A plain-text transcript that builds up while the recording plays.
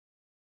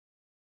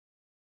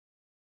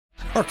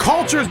Our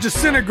culture is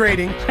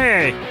disintegrating.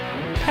 Hey,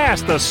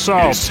 pass the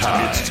salt. It's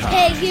time.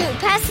 Hey, you,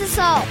 pass the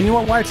salt. You know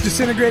what? Why it's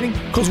disintegrating?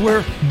 Because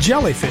we're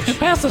jellyfish.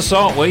 Pass the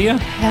salt, will you?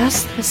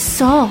 Pass the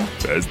salt.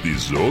 Pass the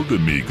salt,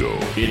 amigo.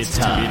 It's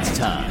time.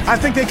 I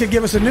think they could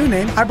give us a new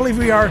name. I believe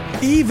we are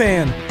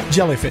Evan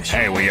jellyfish.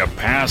 Hey, will you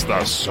pass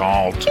the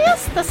salt?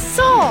 Pass the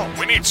salt.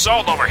 We need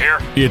salt over here.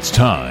 It's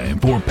time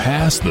for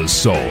Pass the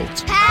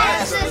Salt.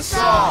 Pass the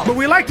salt. But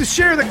we like to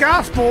share the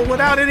gospel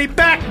without any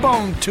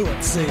backbone to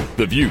it, see?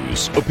 The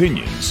views,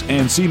 opinions,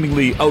 and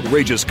seemingly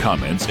outrageous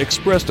comments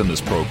expressed in this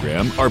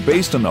program are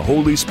based on the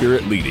Holy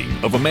Spirit leading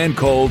of a man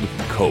called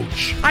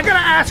Coach. I gotta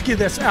ask you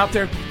this out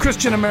there,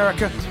 Christian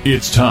America.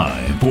 It's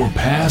time for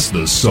Pass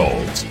the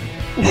Salt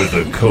with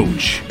the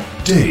Coach,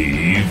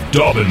 Dave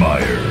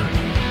Daubenmire.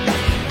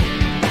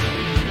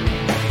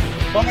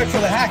 Sorry for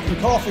the hack and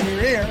cough in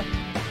your ear.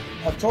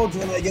 I've told you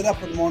when I get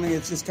up in the morning,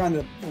 it's just kind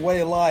of the way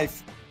of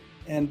life.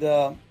 And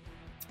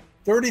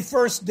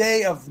 31st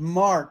day of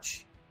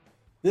March.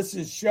 This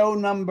is show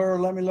number,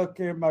 let me look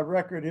here at my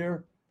record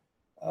here.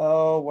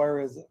 Oh, where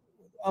is it?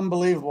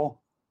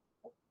 Unbelievable.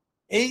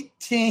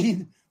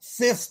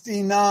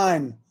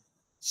 1859.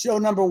 Show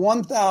number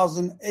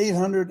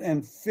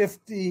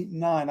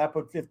 1,859. I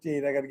put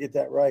 58. I got to get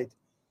that right.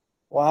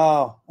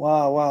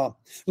 Wow.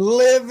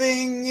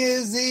 Living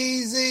is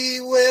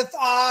easy with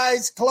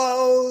eyes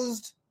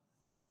closed.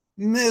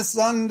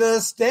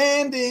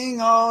 Misunderstanding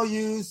all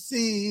you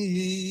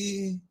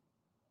see.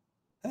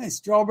 Hey,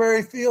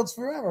 strawberry fields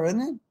forever,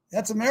 isn't it?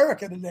 That's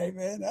America today,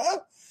 man. Huh?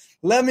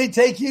 Let me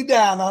take you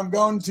down. I'm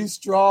going to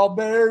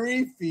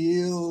strawberry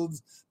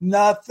fields.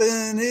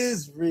 Nothing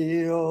is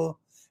real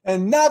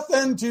and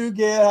nothing to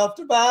gift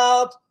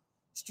about.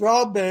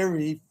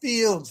 Strawberry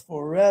fields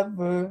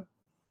forever.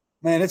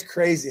 Man, it's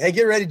crazy. Hey,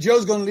 get ready.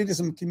 Joe's going to lead us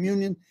in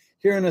communion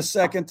here in a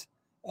second.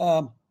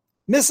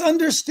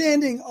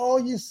 Misunderstanding all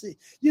you see.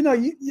 You know,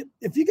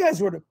 if you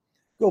guys were to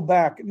go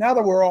back, now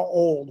that we're all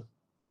old,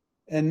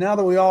 and now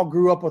that we all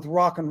grew up with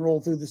rock and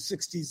roll through the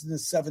 60s and the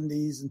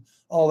 70s and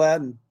all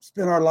that, and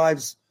spent our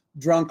lives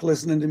drunk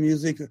listening to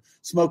music,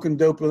 smoking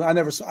dope. I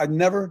never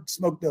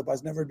smoked dope. I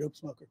was never a dope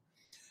smoker.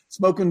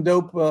 Smoking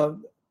dope,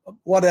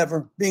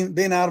 whatever,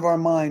 being out of our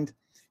mind.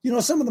 You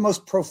know, some of the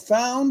most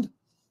profound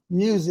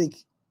music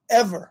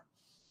ever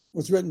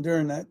was written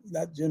during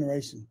that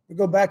generation. We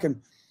go back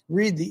and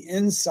read the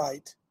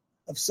insight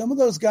of some of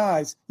those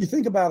guys. You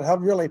think about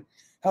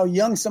how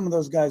young some of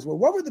those guys were.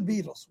 What were the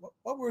Beatles?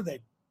 What were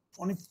they?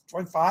 20,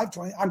 25,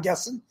 20, I'm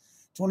guessing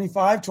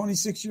 25,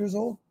 26 years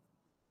old.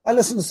 I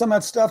listened to some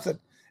of that stuff that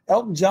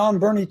Elton John,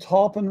 Bernie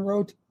Taupin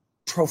wrote.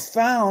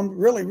 Profound,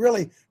 really,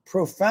 really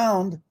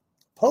profound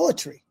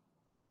poetry.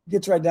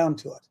 Gets right down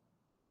to it.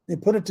 They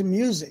put it to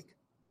music.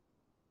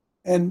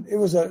 And it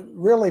was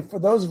for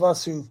those of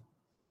us who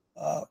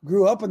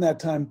grew up in that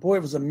time, boy,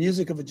 it was a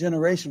music of a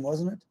generation,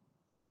 wasn't it?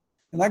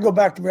 And I go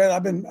back to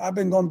I've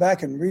been going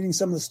back and reading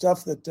some of the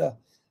stuff that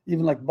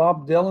even like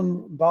Bob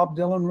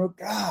Dylan wrote.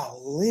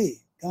 Golly.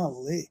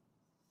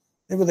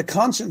 They were the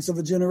conscience of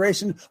a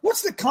generation.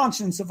 What's the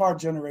conscience of our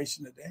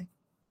generation today?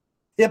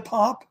 Hip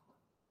hop,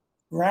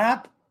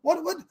 rap. What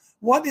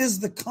is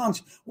the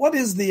conscience? What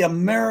is the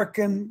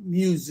American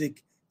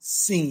music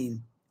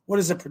scene? What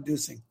is it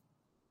producing?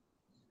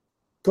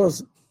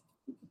 Because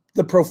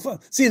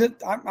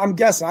I'm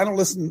guessing I don't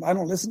listen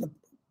to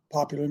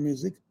popular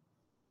music.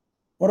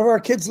 What are our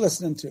kids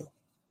listening to?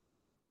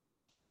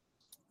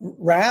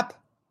 Rap,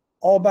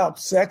 all about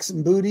sex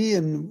and booty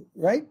and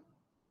right?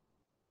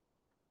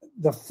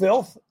 The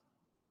filth,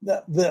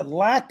 the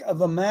lack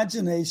of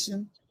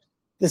imagination,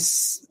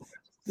 that's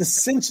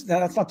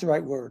not the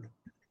right word.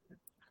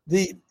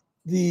 The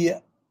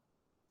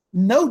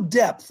no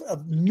depth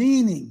of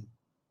meaning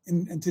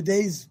in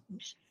today's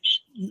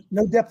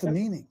no depth of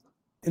meaning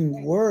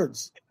in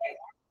words.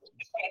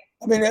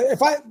 I mean,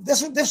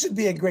 this should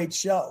be a great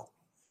show.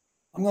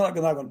 I'm not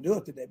going to do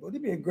it today, but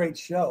it'd be a great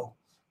show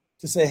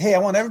to say, hey, I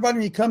want everybody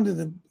when you come to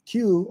the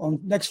queue on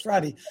next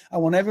Friday, I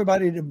want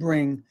everybody to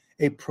bring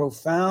a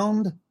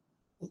profound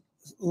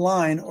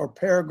line or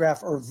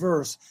paragraph or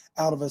verse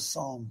out of a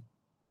song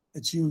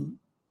that you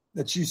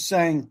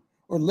sang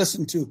or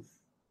listened to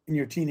in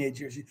your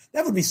teenage years.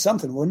 That would be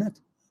something, wouldn't it?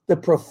 The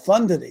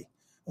profundity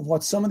of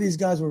what some of these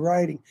guys were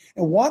writing.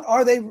 And what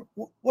are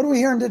we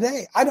hearing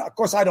today? Of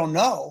course, I don't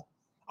know.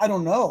 I'm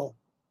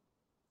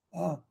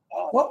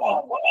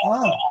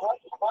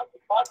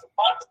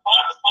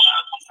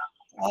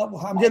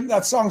getting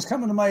that song's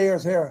coming to my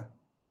ears here.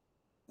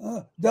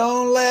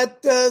 Don't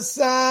let the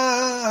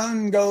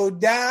sun go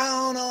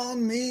down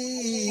on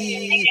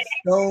me.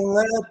 Don't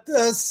let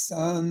the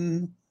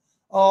sun.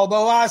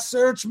 Although I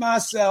search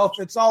myself,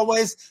 it's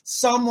always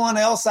someone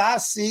else I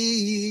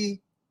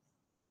see.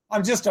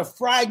 I'm just a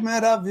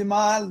fragment of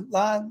my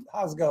life.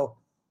 How's it go?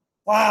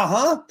 Wow,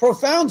 huh?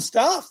 Profound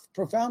stuff.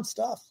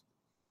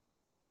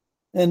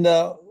 And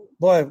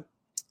boy,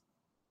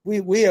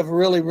 we have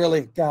really,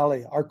 really,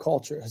 golly, our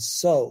culture is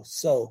so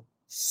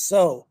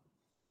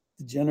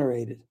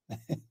degenerated.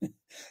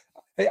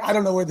 Hey, I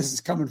don't know where this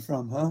is coming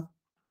from, huh?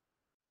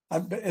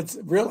 It's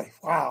really,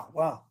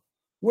 wow.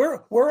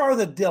 Where are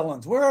the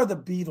Dylans? Where are the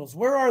Beatles?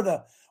 Where are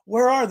the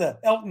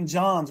Elton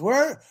Johns?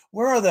 Where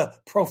are the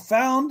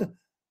profound?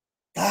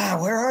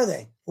 Where are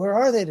they? Where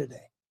are they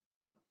today?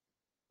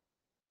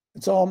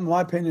 It's all, in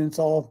my opinion, it's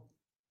all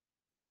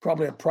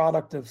probably a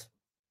product of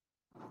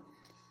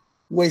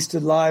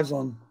wasted lives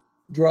on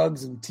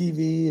drugs and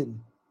TV and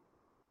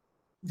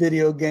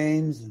video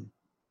games, and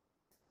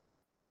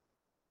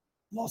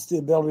lost the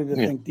ability to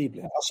think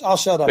deeply. I'll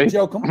shut up.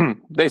 Joe, come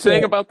on. They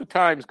sang about the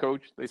times,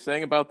 Coach. They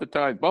sang about the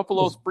times.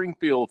 Buffalo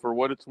Springfield, for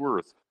what it's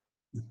worth.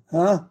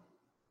 Huh?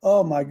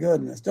 Oh, my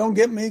goodness. Don't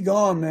get me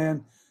going,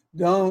 man.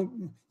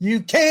 You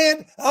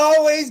can't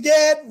always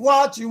get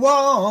what you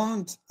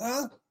want.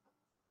 Huh?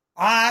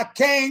 I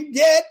can't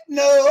get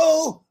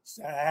no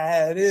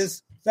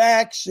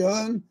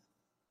satisfaction.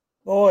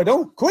 Boy,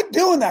 don't quit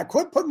doing that.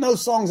 Quit putting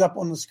those songs up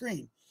on the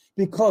screen,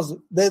 because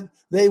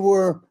they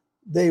were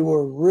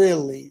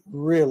really,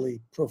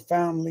 really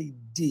profoundly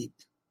deep.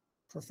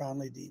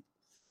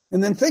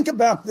 And then think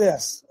about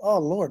this. Oh,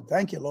 Lord,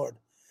 thank you, Lord.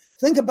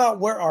 Think about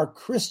where our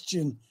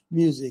Christian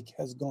music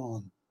has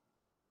gone.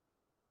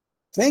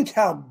 Think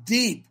how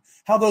deep,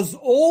 how those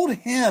old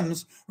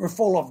hymns were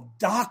full of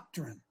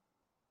doctrine.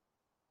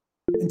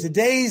 And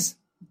today's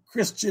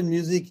Christian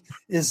music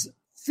is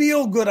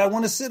feel good. I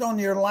want to sit on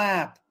your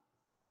lap.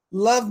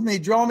 Love me,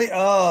 draw me.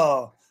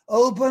 Oh,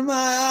 open my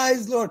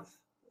eyes, Lord.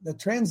 The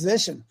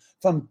transition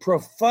from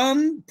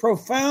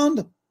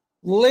profound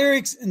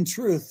lyrics and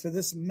truth to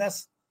this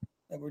mess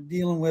that we're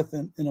dealing with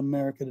in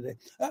America today.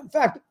 In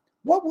fact,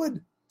 what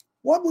would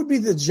be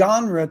the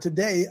genre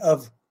today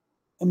of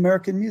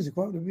American music?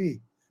 What would it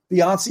be?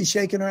 Beyonce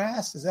shaking her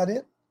ass? Is that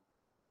it?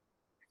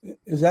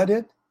 Is that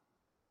it?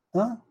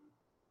 Huh?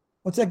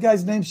 What's that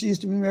guy's name she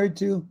used to be married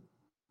to?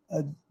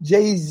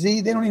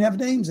 Jay-Z. They don't even have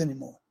names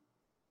anymore.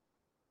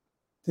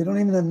 They don't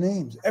even have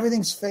names.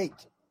 Everything's fake.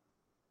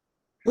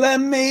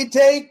 Let me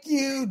take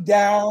you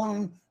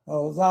down,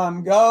 'cause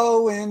I'm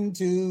going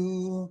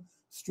to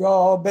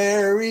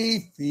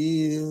strawberry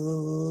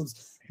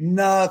fields.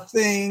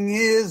 Nothing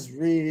is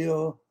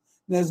real.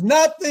 There's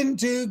nothing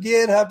to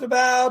get huffed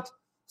about.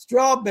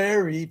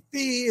 Strawberry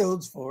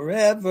fields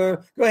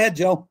forever. Go ahead,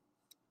 Joe.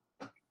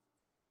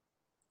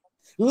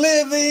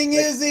 Living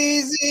is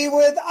easy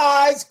with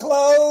eyes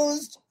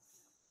closed.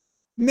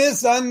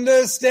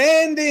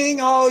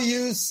 Misunderstanding all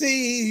you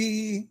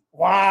see.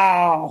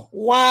 Wow.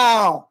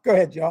 Go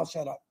ahead, Joe.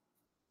 Shut up.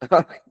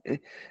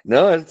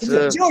 No, it's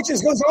Joe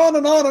just goes on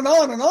and on and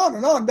on and on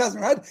and on, doesn't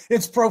it? Right?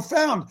 It's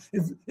profound.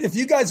 If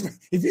you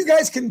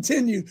guys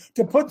continue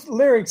to put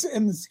lyrics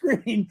in the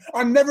screen,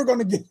 I'm never going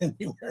to get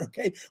anywhere.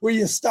 Okay, where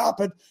you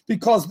stop it,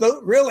 because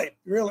really,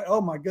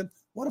 oh my goodness,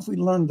 what if we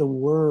learned the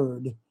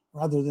word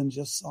rather than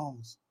just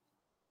songs?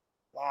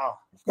 Wow.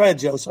 Go ahead,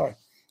 Joe. Sorry.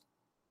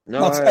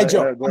 no. Hey,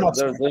 Joe.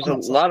 There's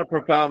a lot of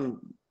profound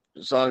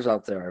songs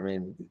out there. I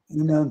mean,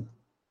 Amen.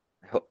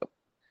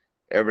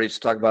 everybody's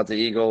talking about the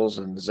Eagles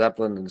and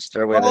Zeppelin and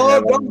Stairway to Oh,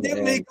 Heaven. don't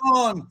get me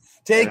going.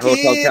 Take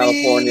Hotel it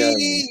California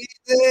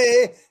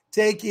easy.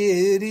 Take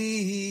it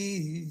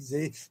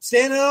easy.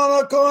 Standing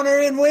on a corner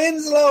in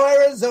Winslow,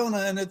 Arizona,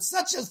 and it's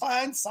such a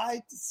fine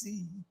sight to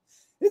see.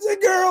 It's a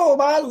girl,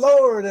 my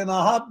Lord, in a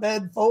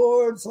hotbed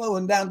Ford,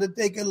 slowing down to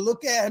take a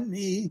look at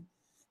me.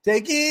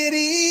 Take it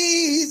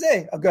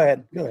easy. Oh, go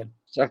ahead.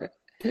 Sorry.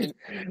 In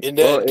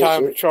that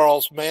time of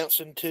Charles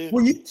Manson, too.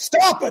 Will you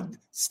stop it?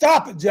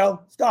 Stop it,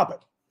 Joe.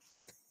 Stop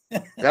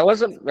it. That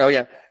wasn't. Oh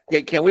yeah.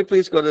 Can we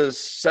please go to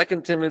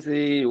 2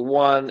 Timothy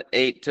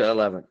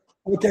 1:8-11?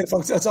 Okay,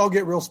 folks, let's all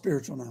get real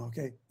spiritual now,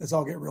 okay? Let's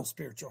all get real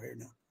spiritual here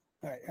now.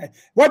 All right.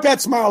 Wipe that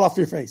smile off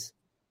your face.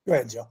 Go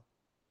ahead, Joe.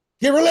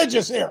 Get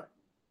religious here.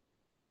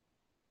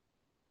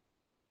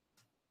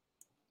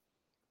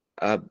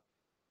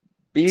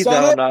 Be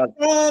Son thou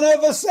not.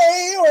 of a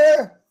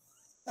sailor.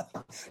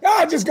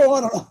 Just go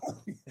on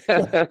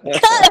and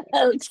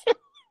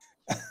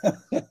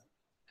on.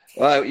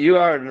 Well, you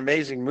are in an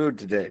amazing mood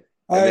today.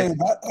 I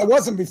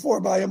wasn't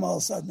before, but I am all of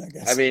a sudden, I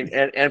guess. I mean,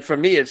 and for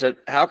me, it's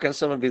how can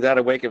someone be that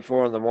awake at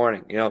 4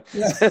 a.m? You know.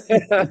 Yeah.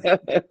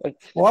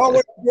 Well, I'll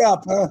wake you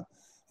up, huh?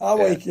 I'll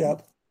wake you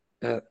up.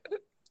 Hey,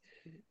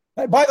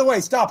 by the way,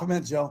 stop a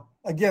minute, Joe.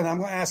 Again, I'm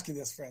going to ask you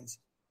this, friends.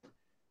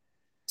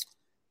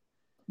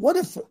 What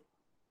if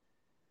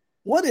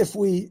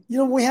we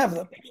have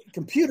the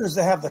computers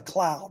that have the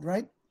cloud,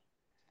 right?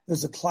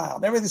 There's a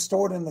cloud. Everything's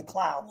stored in the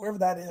cloud. Wherever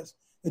that is,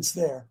 it's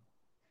there.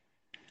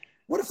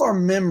 What if our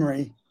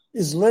memory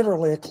is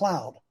literally a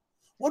cloud?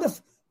 What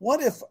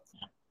if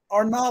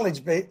our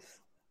knowledge base?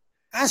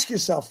 Ask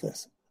yourself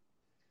this.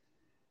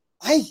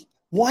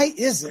 Why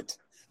is it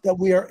that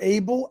we are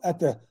able, at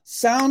the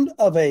sound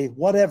of a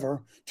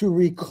whatever, to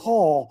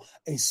recall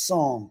a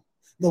song?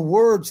 The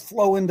words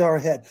flow into our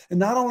head. And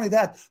not only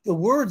that, the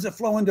words that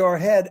flow into our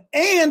head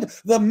and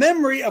the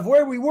memory of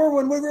where we were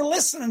when we were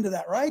listening to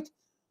that, right?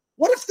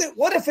 What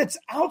if it's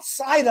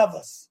outside of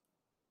us?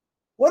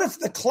 What if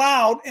the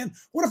cloud, and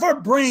what if our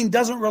brain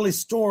doesn't really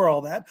store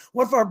all that?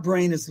 What if our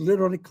brain is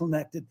literally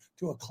connected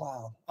to a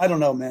cloud? I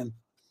don't know, man.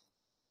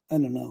 I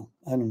don't know.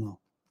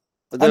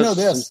 But I know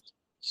this.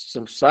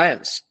 Some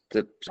science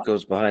that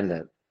goes behind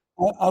that.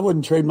 I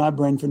wouldn't trade my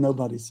brain for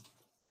nobody's.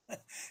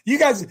 You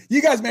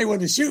guys may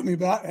want to shoot me,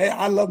 but hey,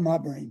 I love my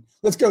brain.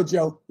 Let's go,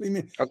 Joe. Leave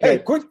me. Okay. Hey,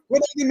 quit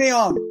egging me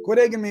on. Quit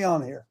egging me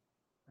on here.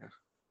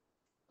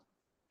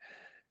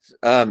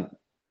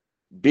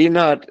 Be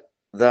not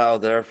thou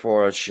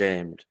therefore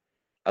ashamed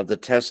of the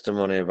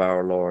testimony of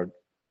our Lord,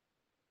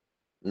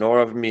 nor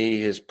of me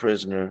his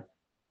prisoner,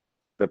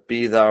 but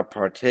be thou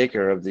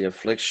partaker of the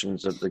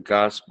afflictions of the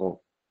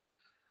gospel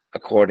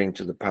according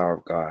to the power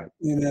of God.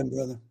 Amen,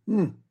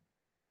 brother.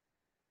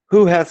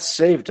 Who hath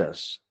saved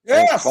us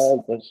Yes!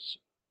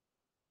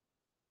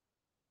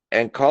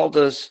 and called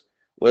us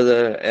with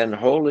an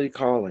holy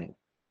calling,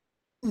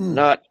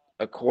 not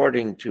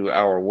according to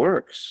our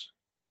works,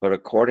 but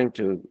according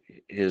to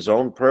his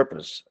own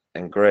purpose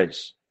and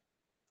grace,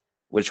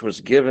 which was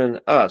given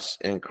us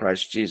in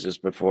Christ Jesus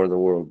before the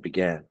world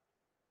began.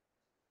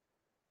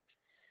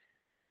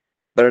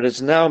 But it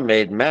is now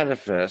made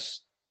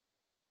manifest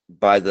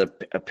by the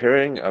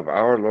appearing of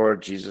our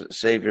Lord Jesus,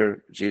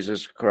 Savior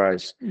Jesus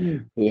Christ,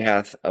 who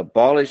hath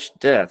abolished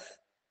death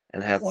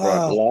and hath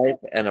brought life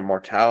and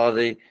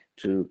immortality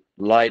to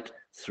light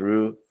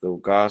through the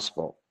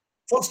gospel.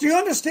 Folks, do you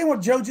understand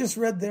what Joe just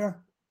read there?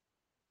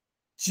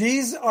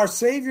 Jesus, our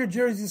Savior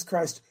Jesus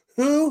Christ,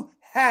 who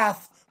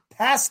hath,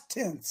 past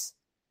tense,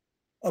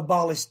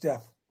 abolished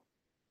death.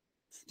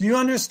 Do you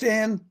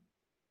understand?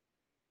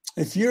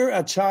 If you're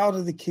a child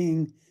of the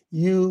King,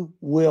 you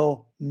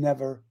will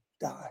never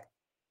die.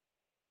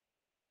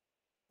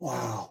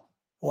 Wow.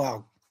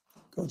 Go,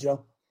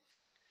 Joe.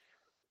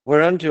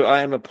 Whereunto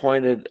I am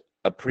appointed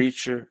a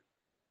preacher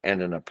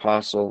and an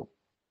apostle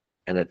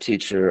and a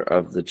teacher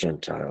of the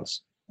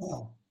Gentiles.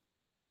 Wow.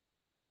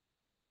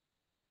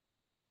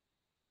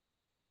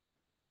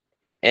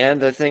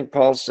 And I think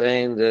Paul's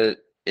saying that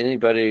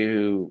anybody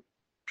who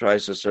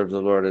tries to serve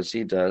the Lord as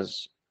he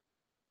does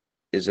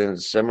is in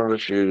similar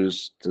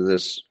shoes to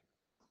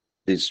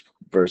these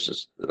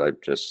verses that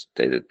I've just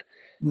stated.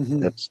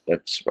 Mm-hmm.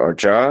 That's our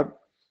job.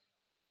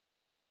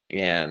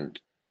 And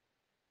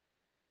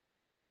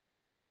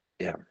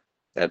yeah,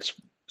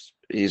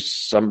 he's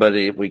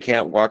somebody. If we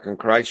can't walk in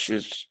Christ's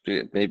shoes,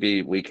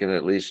 maybe we can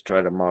at least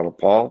try to model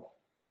Paul,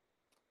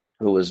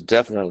 who was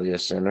definitely a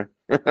sinner.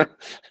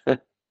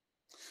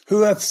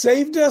 Who hath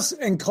saved us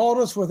and called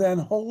us with an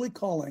holy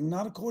calling,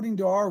 not according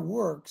to our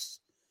works,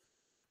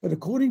 but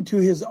according to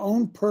his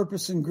own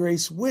purpose and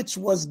grace, which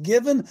was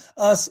given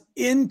us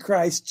in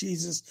Christ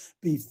Jesus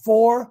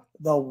before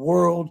the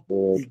world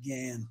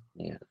began.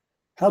 Yeah.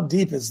 How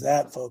deep is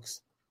that, folks?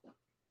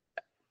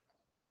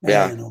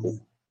 Man, oh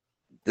man.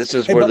 This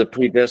is where the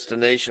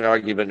predestination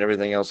argument and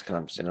everything else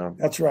comes,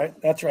 That's right.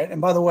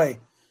 And by the way,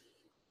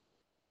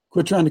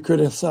 quit trying to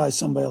criticize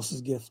somebody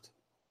else's gift.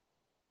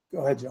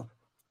 Go ahead, Joe.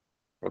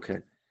 Okay.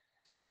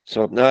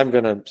 So now I'm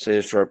going to say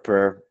a short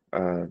prayer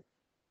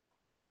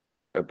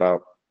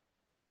about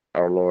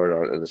our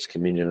Lord, this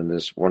communion, and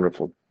this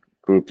wonderful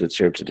group that's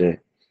here today.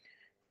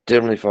 Dear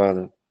Heavenly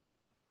Father,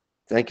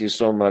 thank you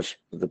so much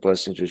for the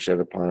blessings you shed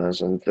upon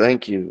us, and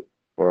thank you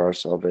for our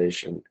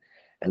salvation,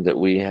 and that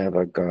we have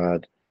a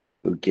God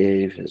who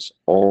gave his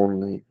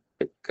only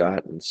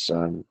begotten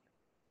Son,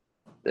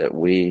 that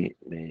we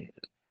may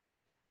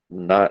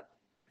not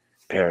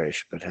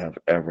perish, but have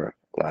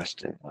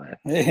everlasting life.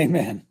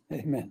 Amen.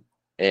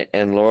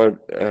 And Lord,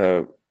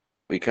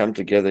 we come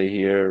together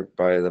here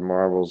by the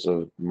marvels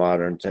of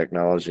modern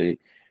technology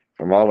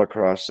from all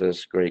across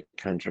this great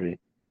country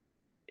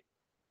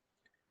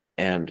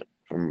and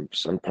from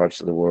some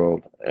parts of the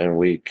world. And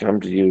we come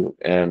to you,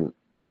 and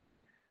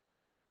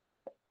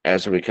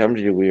as we come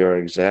to you, we are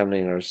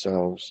examining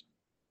ourselves.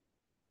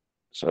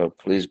 So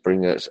please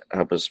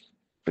help us,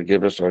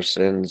 forgive us our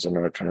sins and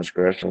our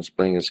transgressions,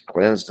 bring us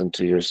cleansed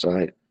into your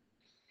sight.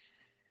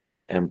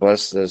 And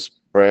bless this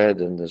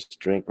bread and this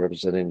drink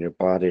representing your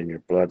body and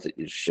your blood that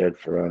you shed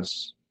for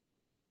us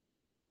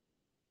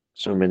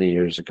so many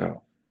years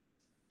ago.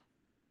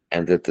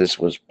 And that this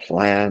was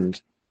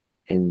planned,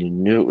 and you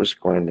knew it was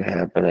going to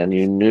happen, and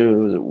you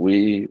knew that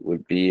we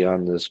would be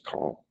on this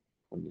call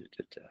when you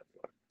did that,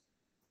 Lord.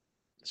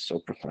 It's so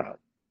profound.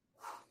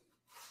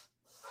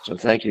 So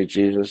thank you,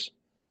 Jesus,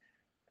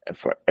 and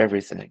for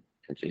everything.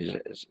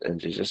 In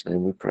Jesus'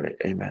 name we pray.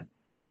 Amen.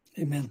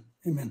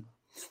 Amen.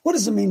 What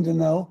does it mean to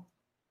know?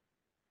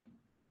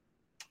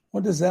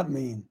 What does that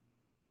mean?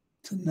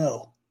 To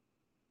know.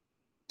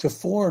 To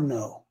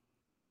foreknow.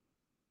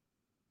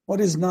 What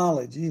is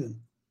knowledge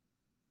even?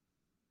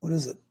 What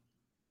is it?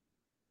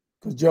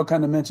 Because Joe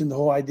kind of mentioned the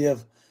whole idea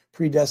of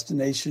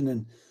predestination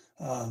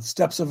and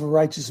steps of a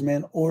righteous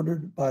man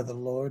ordered by the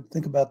Lord.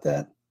 Think about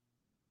that.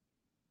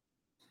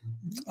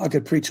 I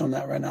could preach on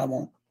that right now. I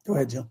won't. Go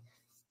ahead, Joe.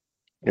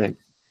 Okay.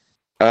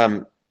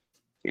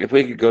 If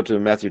we could go to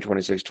Matthew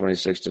 26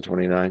 to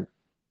 29.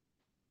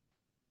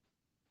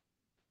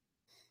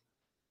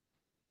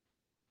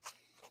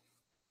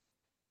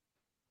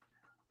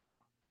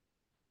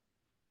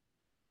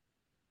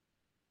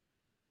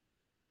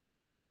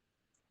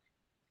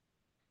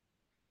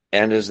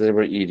 And as they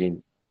were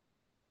eating,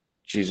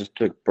 Jesus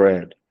took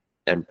bread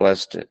and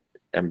blessed it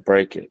and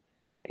break it,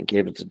 and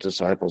gave it to the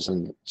disciples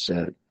and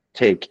said,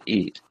 "Take,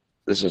 eat.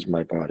 This is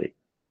my body."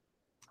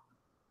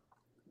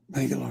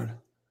 Thank you, Lord.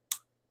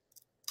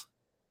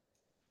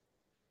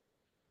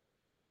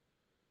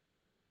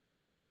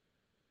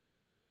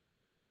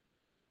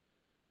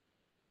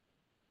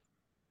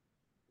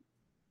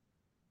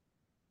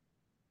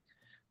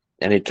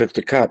 And he took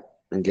the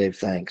cup and gave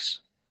thanks,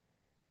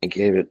 and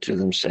gave it to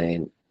them,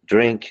 saying,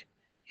 "Drink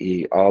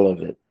ye all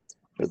of it,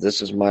 for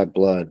this is my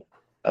blood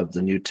of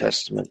the New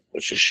Testament,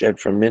 which is shed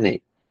for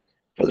many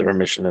for the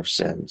remission of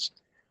sins.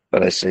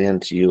 But I say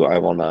unto you, I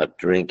will not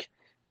drink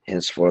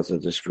henceforth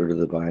of this fruit of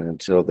the vine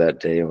until that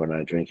day when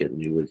I drink it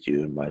new with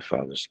you in my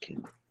Father's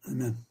kingdom."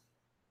 Amen.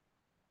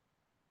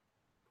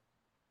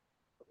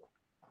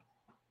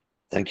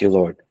 Thank you,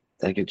 Lord.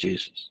 Thank you,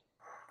 Jesus.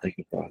 Thank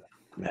you, Father.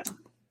 Amen.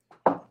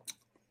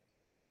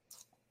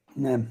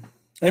 Amen.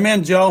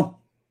 Amen, Joe.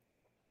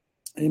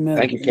 Amen.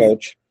 Thank you,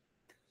 Coach.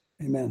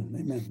 Amen.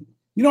 Amen.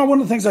 You know, one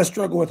of the things I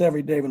struggle with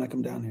every day when I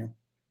come down here.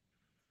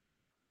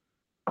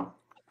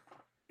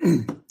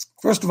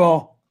 First of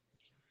all,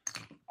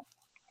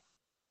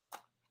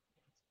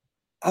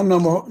 I'm no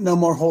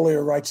more holy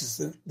or righteous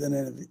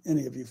than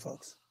any of you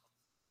folks.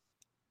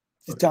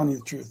 Just telling you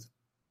the truth.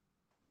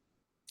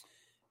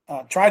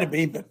 Try to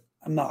be, but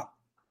I'm not.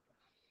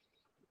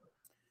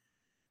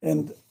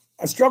 And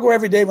I struggle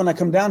every day when I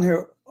come down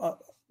here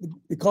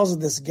because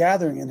of this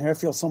gathering in here. I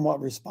feel somewhat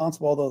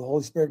responsible, although the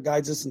Holy Spirit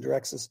guides us and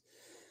directs us.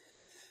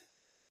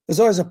 There's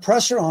always a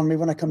pressure on me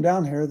when I come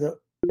down here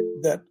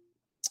that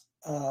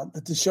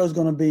the show's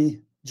going to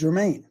be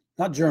germane,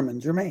 not German,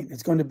 germane.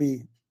 It's going to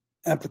be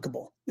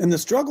applicable. And the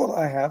struggle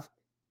I have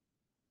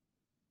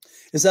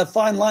is that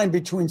fine line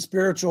between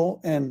spiritual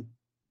and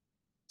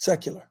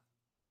secular,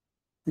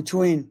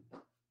 between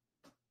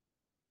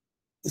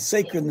the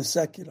sacred and the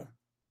secular.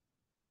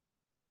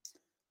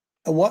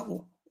 And what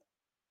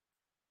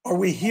are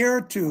we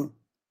here to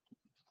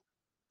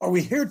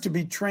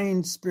be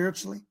trained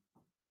spiritually?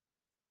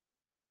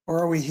 Or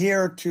are we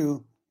here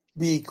to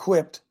be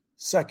equipped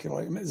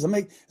secularly? Is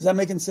that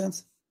making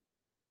sense?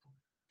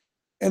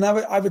 And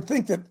I would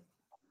think that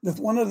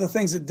one of the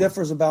things that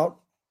differs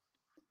about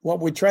what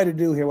we try to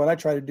do here, what I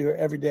try to do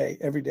every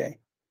day,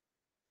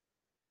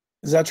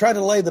 is I try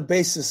to lay the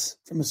basis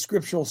from a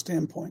scriptural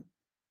standpoint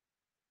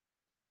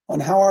on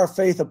how our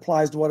faith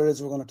applies to what it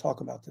is we're going to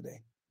talk about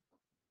today.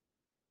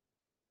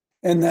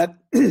 And that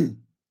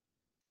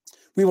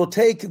we will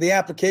take the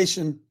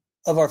application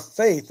of our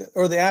faith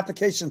or the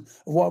application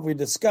of what we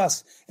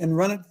discuss and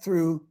run it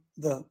through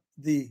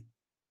the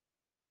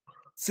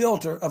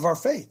filter of our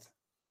faith.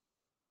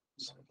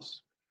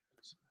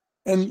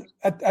 And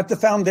at the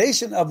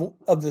foundation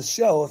of the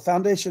show, a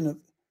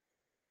foundation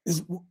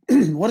is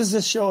what is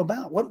this show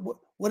about?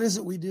 What is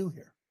it we do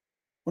here?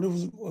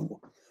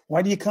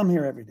 Why do you come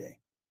here every day?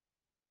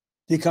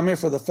 Do you come here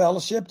for the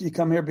fellowship? Do you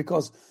come here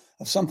because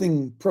of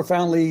something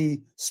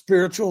profoundly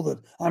spiritual that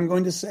I'm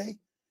going to say?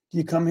 Do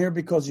you come here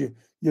because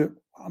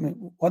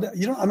I'm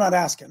not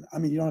asking. I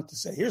mean, you don't have to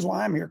say, here's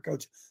why I'm here,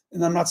 Coach.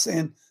 And I'm not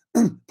saying,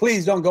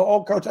 please don't go,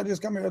 oh, Coach, I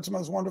just come here. It's the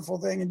most wonderful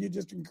thing. And you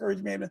just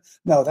encourage me.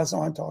 No, that's not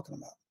what I'm talking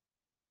about.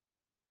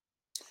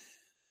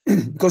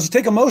 Because you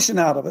take emotion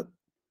out of it.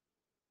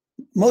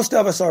 Most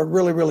of us are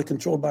really, really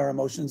controlled by our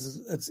emotions.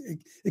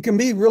 It can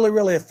be really,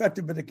 really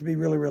effective, but it can be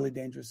really, really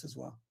dangerous as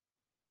well.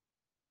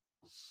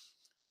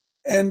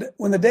 And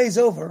when the day's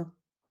over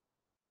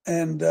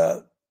and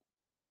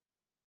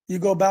you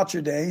go about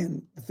your day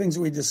and the things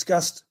that we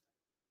discussed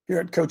here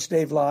at Coach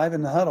Dave Live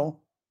in the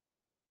huddle,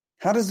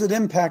 how does it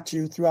impact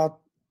you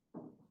throughout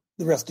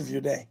the rest of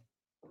your day?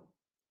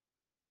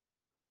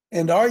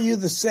 And are you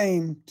the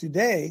same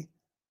today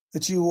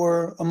that you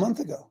were a month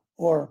ago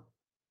or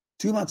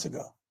 2 months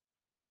ago?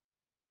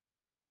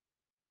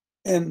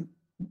 And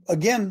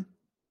again,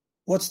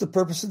 what's the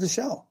purpose of the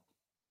show?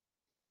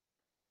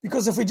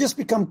 Because if we just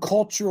become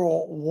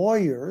cultural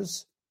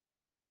warriors,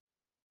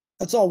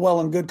 that's all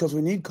well and good because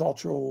we need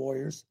cultural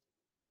warriors.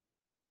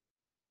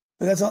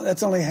 But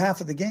that's only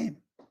half of the game.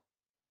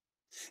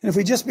 And if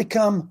we just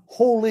become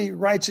holy,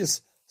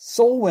 righteous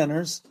soul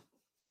winners,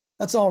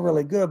 that's all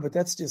really good, but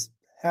that's just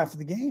half of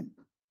the game.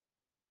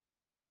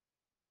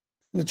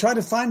 And to try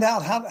to find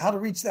out how to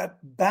reach that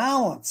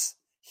balance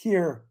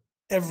here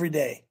every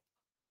day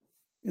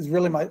is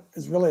really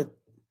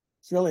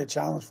a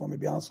challenge for me, to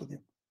be honest with you.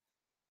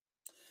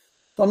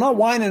 So I'm not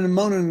whining and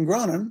moaning and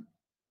groaning,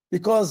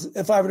 because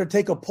if I were to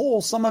take a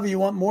poll, some of you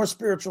want more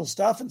spiritual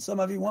stuff and some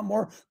of you want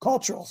more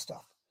cultural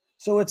stuff.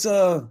 So it's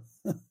a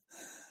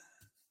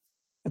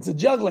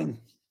juggling.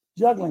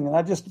 And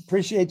I just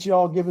appreciate you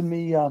all giving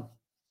me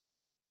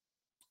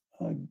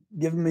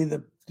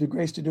the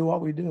grace to do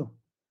what we do.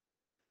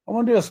 I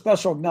want to do a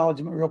special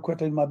acknowledgement real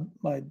quickly to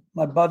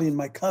my buddy and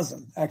my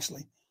cousin,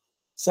 actually,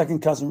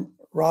 second cousin,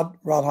 Rod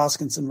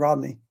Hoskinson,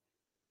 Rodney,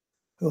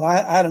 who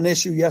I had an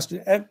issue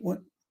yesterday.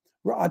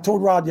 I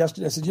told Rod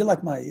yesterday, I said, you're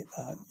like my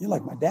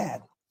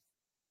dad.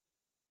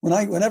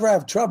 Whenever I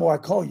have trouble, I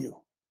call you.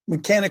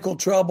 Mechanical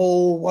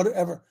trouble,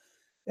 whatever.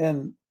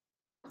 And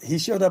he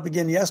showed up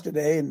again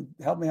yesterday and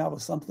helped me out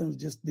with something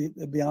just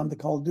beyond the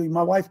call of duty.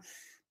 My wife,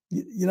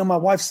 my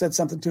wife said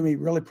something to me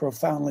really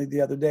profoundly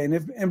the other day. And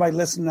if anybody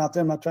listening out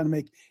there, I'm not trying to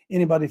make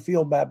anybody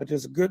feel bad, but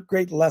there's a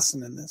great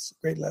lesson in this.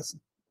 Great lesson.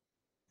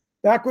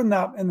 Back in the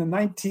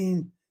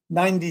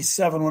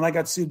 1997, when I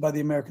got sued by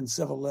the American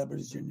Civil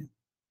Liberties Union,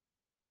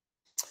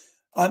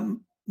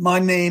 my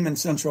name in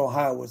Central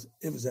Ohio was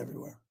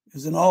everywhere. It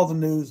was in all the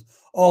news,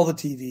 all the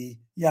TV,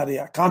 yada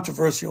yada,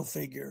 controversial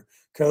figure,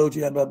 coach,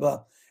 yada blah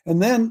blah.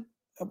 And then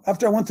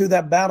after I went through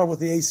that battle with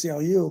the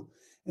ACLU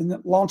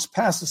and launched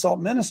Past Assault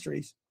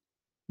Ministries,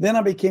 then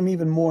I became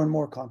even more and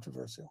more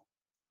controversial.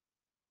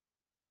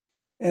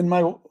 And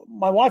my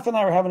wife and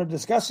I were having a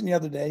discussion the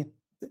other day.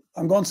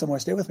 I'm going somewhere.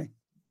 Stay with me.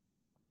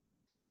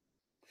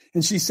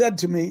 And she said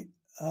to me,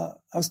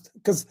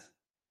 because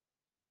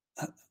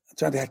I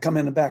tried to come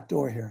in the back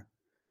door here.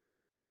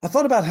 I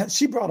thought about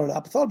she brought it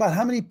up. I thought about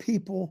how many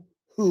people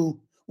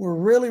who were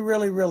really,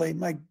 really, really,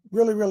 my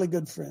really, really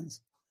good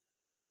friends,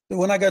 that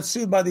when I got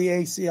sued by the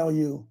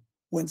ACLU,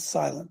 went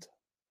silent.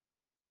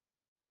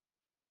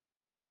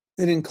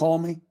 They didn't call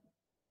me.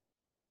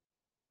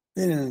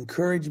 They didn't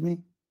encourage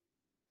me.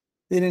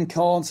 They didn't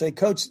call and say,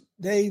 Coach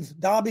Dave,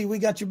 Dobby, we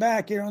got your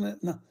back here on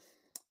it. No.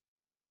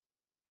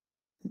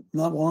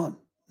 Not one.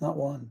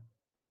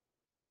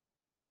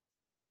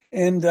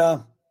 And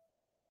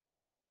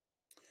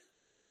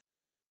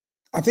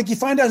I think you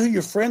find out who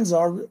your friends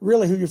are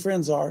really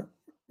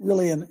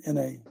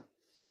in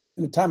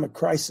a time of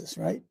crisis,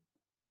 right?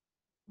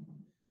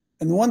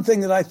 And the one thing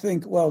that I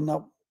think,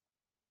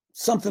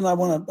 something I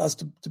want us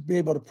to be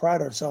able to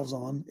pride ourselves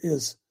on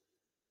is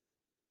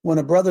when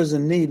a brother's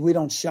in need, we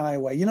don't shy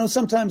away.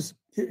 Sometimes,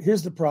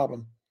 here's the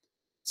problem.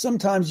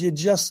 Sometimes you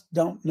just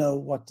don't know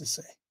what to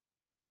say.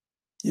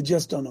 You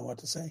just don't know what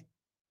to say.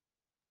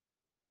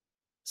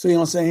 So you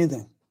don't say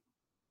anything.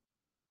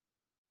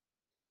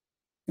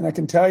 And I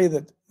can tell you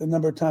that the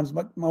number of times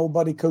my old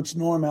buddy, Coach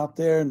Norm out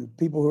there, and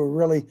people who are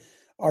really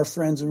our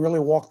friends and really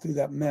walked through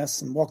that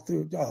mess and walked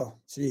through, oh,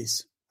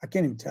 geez, I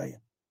can't even tell you.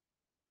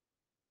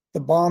 The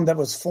bond that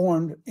was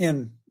formed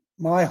in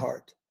my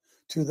heart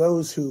to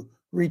those who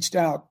reached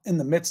out in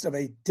the midst of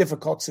a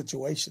difficult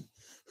situation,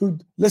 who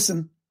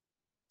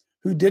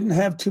didn't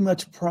have too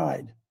much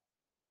pride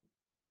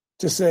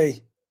to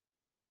say,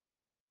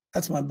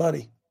 that's my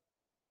buddy.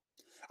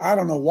 I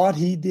don't know what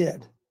he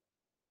did,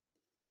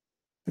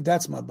 but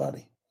that's my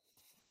buddy.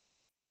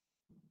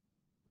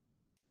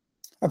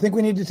 I think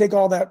we need to take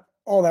all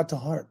that to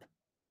heart.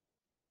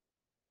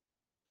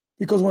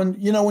 Because when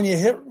you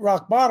hit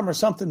rock bottom or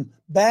something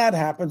bad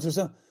happens or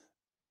something,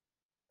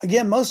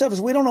 again, most of us,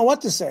 we don't know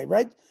what to say,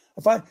 right?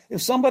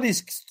 If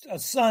somebody's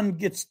son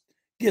gets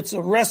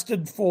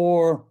arrested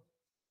for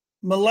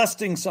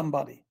molesting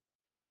somebody,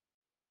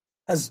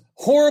 as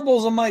horrible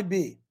as it might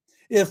be,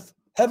 if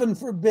heaven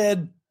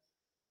forbid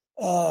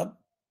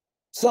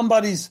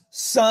somebody's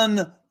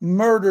son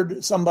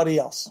murdered somebody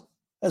else,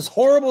 as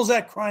horrible as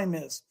that crime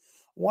is,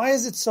 why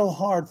is it so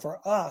hard for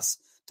us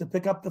to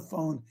pick up the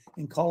phone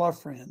and call our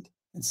friend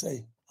and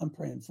say, I'm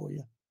praying for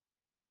you?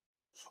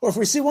 Or if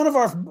we see one of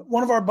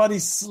our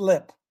buddies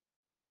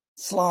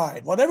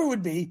slide, whatever it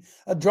would be,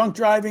 a drunk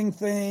driving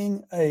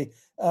thing, a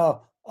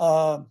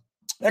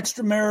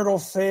extramarital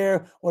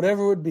affair,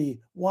 whatever it would be,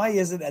 why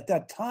is it at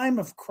that time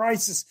of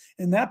crisis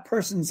in that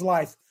person's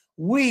life,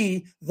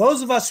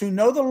 those of us who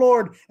know the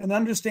Lord and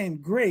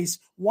understand grace,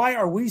 why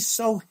are we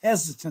so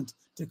hesitant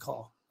to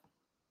call?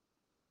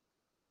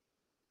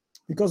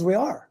 Because we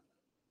are.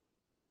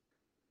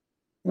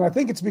 And I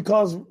think it's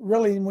because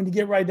really, when you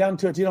get right down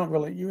to it, you don't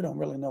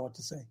really know what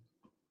to say.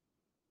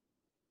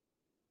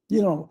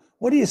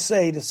 What do you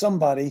say to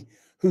somebody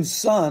whose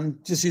son,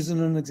 just using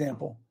an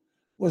example,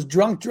 was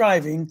drunk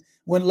driving,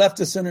 went left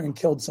to center and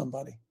killed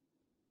somebody?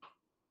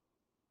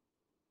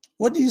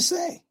 What do you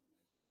say?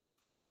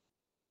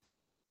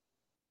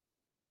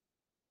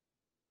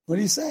 What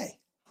do you say?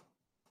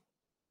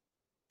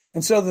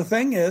 And so the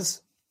thing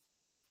is,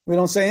 we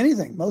don't say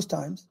anything most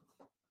times.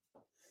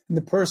 And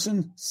the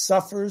person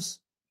suffers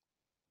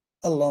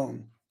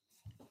alone.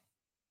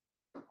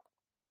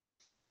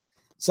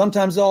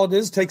 Sometimes all it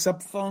is takes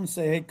up the phone and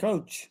say, hey,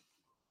 Coach,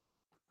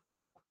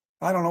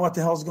 I don't know what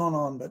the hell's going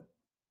on, but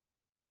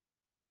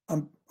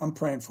I'm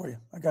praying for you.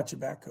 I got your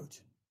back, Coach.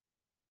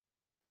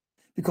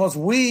 Because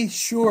we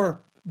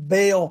sure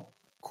bail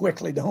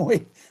quickly, don't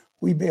we?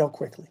 We bail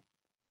quickly.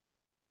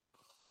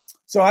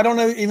 So I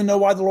don't even know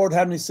why the Lord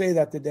had me say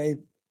that today,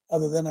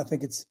 other than I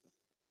think it's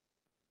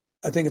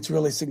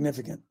really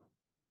significant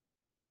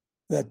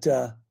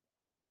that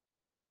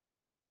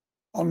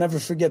I'll never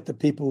forget the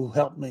people who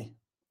helped me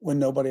when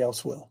nobody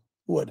else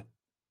would.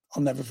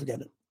 I'll never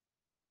forget it.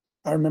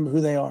 I remember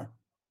who they are.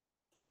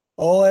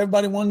 Oh,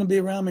 everybody wanted to be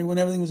around me when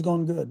everything was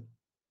going good.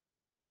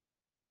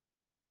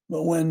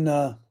 But when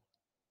it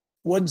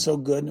wasn't so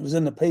good and it was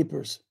in the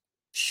papers,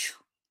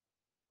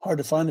 hard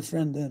to find a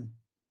friend then.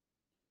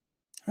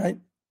 Right?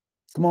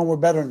 Come on, we're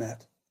better than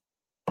that.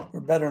 We're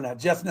better than that.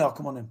 Jeff Nell,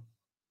 come on in.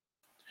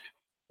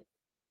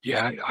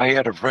 Yeah, I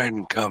had a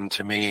friend come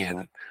to me,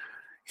 and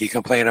he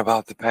complained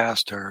about the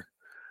pastor.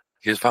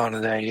 He was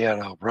finding that he had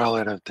a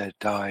relative that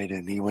died,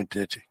 and he went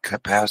to the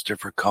pastor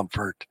for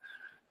comfort.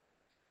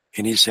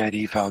 And he said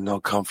he found no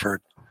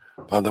comfort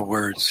by the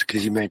words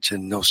because he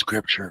mentioned no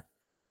scripture.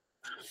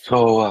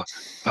 So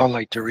I would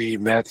like to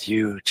read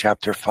Matthew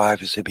chapter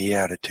 5 as a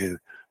beatitude,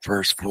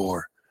 verse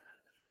 4.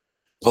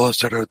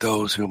 Blessed are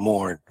those who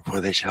mourn, for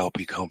they shall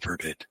be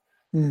comforted.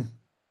 And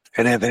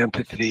have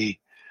empathy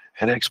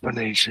and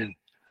explanation,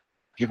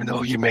 even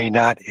though you may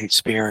not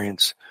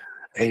experience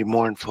a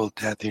mournful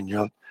death in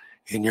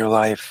your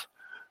life,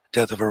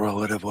 death of a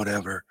relative,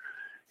 whatever.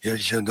 You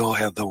don't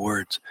have the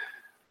words.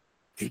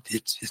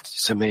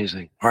 It's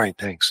amazing. All right,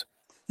 thanks.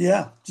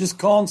 Yeah, just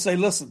call and say,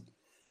 listen,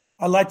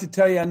 I'd like to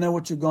tell you I know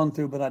what you're going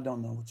through, but I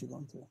don't know what you're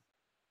going through.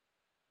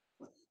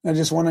 I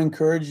just want to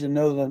encourage you to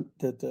know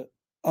that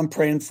I'm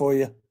praying for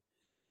you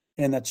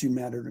and that you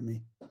matter to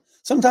me.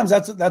 Sometimes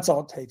that's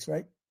all it takes,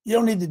 right? You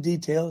don't need the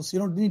details. You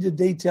don't need the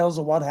details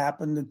of what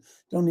happened. And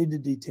don't need the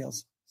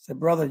details. Say,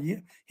 brother,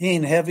 he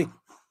ain't heavy.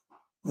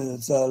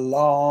 It's a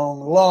long,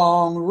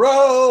 long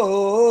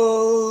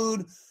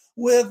road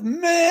with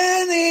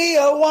many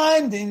a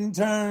winding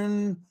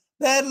turn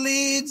that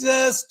leads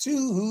us to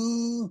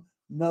who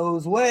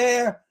knows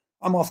where.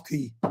 I'm off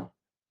key,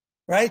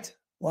 right?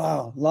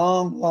 Wow.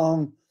 Long,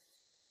 long,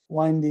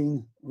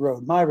 winding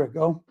road. Myra,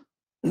 go.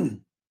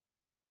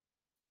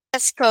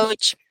 Yes,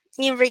 Coach.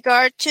 In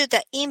regard to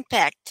the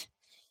impact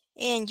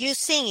and you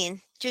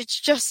singing,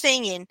 just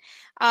singing,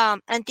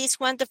 and this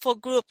wonderful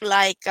group,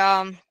 like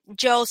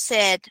Joe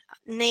said,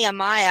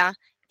 Nehemiah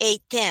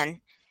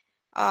 8:10,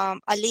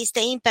 at least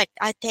the impact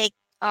I take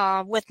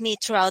with me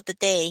throughout the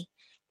day.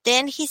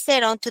 Then he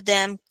said unto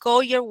them, go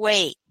your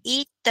way,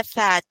 eat the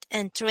fat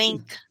and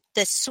drink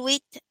the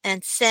sweet,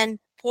 and send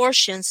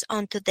portions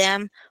unto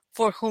them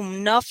for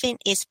whom nothing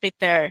is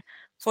prepared.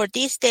 For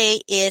this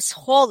day is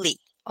holy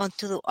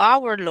unto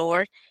our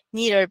Lord.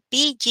 Neither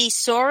be ye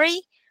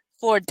sorry,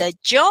 for the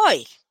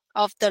joy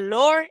of the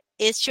Lord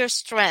is your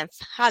strength.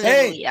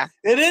 Hallelujah.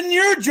 Hey, it isn't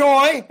your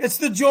joy. It's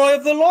the joy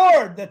of the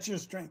Lord that's your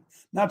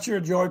strength, not your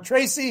joy.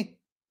 Tracy?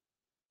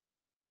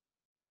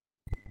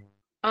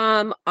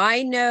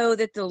 I know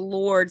that the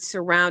Lord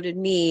surrounded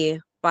me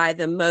by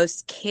the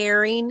most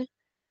caring,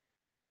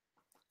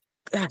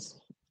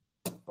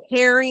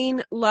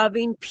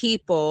 loving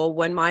people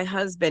when my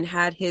husband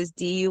had his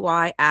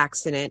DUI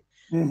accident.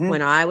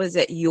 When I was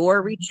at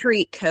your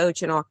retreat,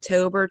 Coach, in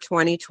October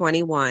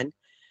 2021,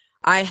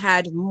 I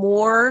had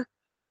more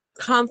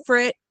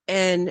comfort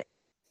and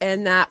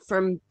that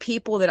from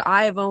people that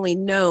I have only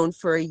known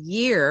for a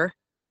year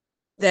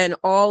than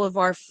all of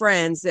our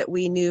friends that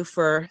we knew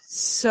for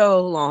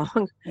so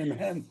long.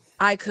 Amen.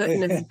 I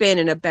couldn't have been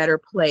in a better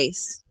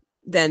place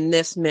than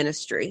this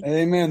ministry.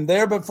 Amen.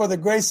 There, but for the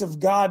grace of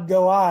God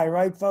go I,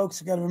 right, folks?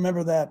 You got to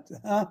remember that.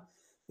 Huh?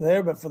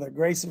 There, but for the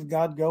grace of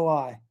God go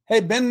I. Hey,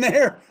 been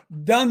there,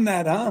 done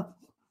that, huh?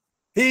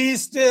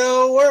 He's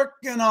still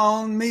working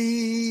on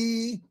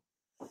me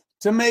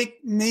to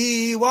make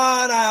me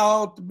what I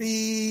ought to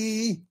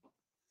be.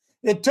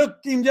 It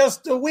took him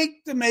just a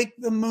week to make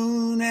the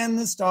moon and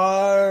the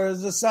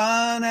stars, the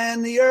sun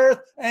and the earth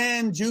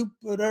and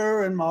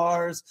Jupiter and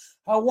Mars.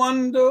 I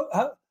wonder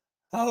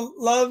how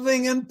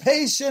loving and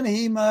patient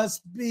he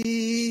must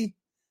be,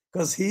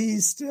 because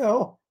he's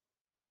still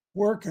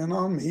working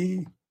on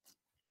me.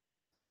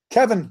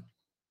 Kevin.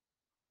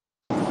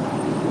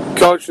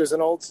 Coach, there's an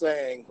old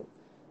saying,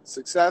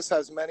 success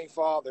has many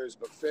fathers,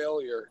 but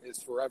failure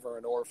is forever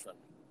an orphan.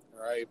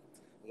 All right.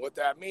 And what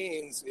that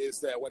means is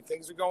that when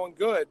things are going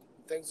good,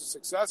 things are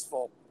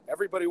successful,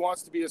 everybody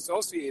wants to be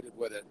associated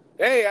with it.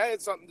 Hey, I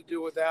had something to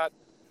do with that.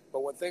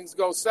 But when things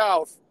go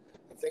south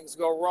and things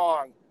go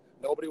wrong,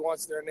 nobody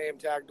wants their name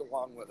tagged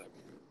along with it.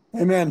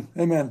 Amen.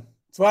 Amen.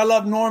 So I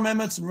love Norm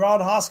Emmett and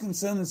Rod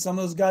Hoskinson and some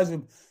of those guys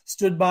who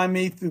stood by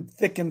me through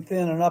thick and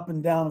thin and up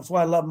and down. That's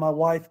why I love my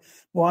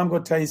wife. Well, I'm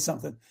going to tell you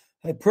something.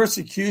 Hey,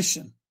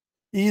 persecution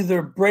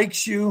either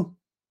breaks you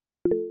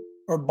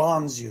or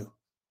bonds you.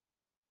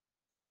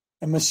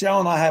 And Michelle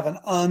and I have an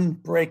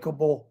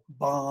unbreakable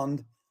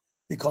bond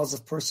because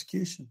of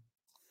persecution.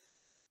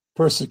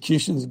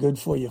 Persecution is good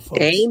for you,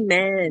 folks.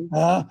 Amen.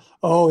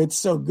 Oh, it's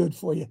so good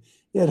for you.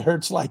 It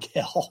hurts like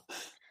hell,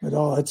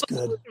 but it's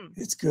good.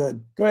 It's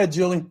good. Go ahead,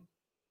 Julie.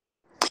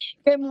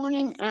 Good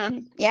morning.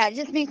 It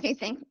just makes me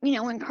think,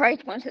 when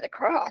Christ went to the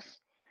cross,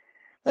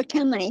 look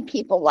how many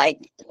people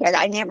said,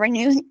 I never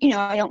knew,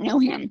 I don't know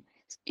him.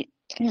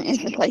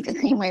 It's just like the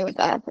same way with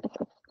us.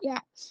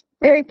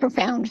 Very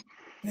profound.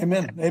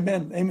 Amen.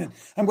 Amen. Amen.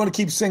 I'm going to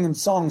keep singing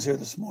songs here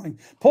this morning.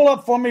 Pull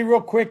up for me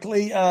real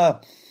quickly.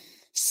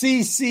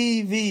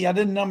 CCV. I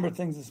didn't number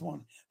things this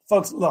morning.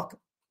 Folks, look,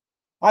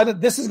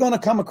 this is going to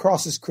come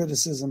across as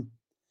criticism,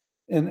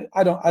 and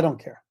I don't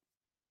care.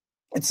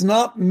 It's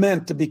not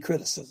meant to be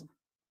criticism.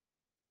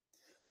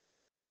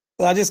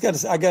 But I got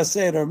to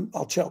say it or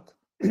I'll choke.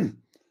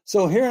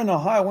 So here in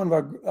Ohio,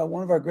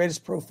 one of our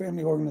greatest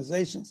pro-family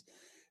organizations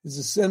is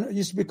the center. It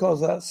used to be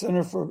called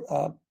Center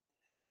for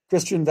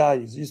Christian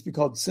Values. It used to be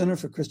called Center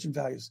for Christian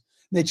Values.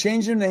 They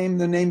changed their name.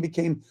 Their name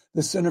became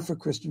the Center for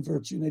Christian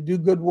Virtue. And they do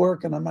good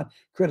work, and I'm not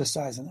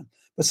criticizing them.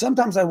 But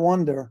sometimes I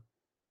wonder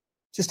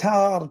just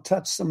how out of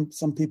touch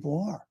some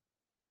people are.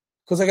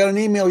 Because I got an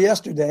email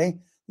yesterday,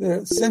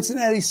 the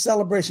Cincinnati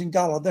Celebration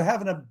Gala. They're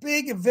having a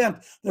big event.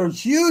 They're a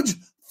huge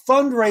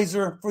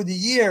fundraiser for the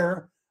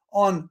year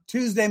on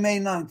Tuesday, May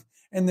 9th.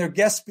 And their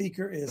guest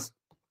speaker is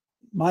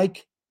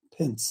Mike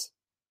Pence.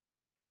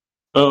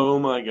 Oh,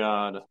 my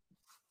God.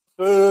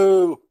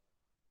 Boo.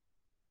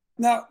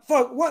 Now,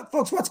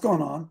 folks, what's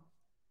going on?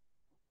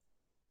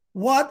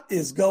 What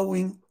is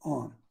going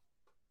on?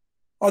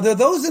 Are there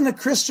those in the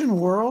Christian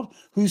world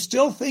who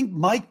still think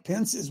Mike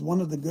Pence is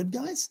one of the good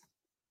guys?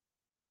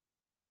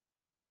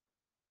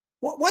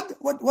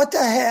 What the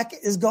heck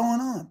is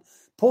going on?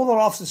 Pull it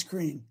off the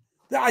screen.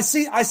 I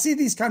see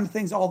these kind of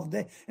things all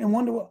the day and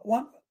wonder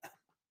what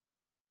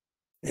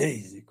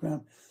easy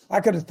crap. I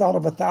could have thought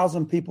of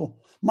 1,000 people.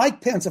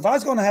 Mike Pence, if I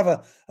was going to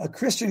have a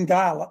Christian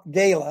gala,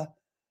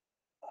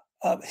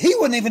 he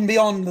wouldn't even be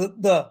on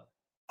the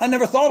I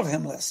never thought of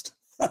him list.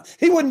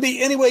 He wouldn't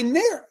be anywhere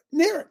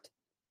near it.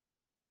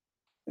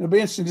 It'll be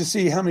interesting to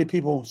see how many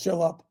people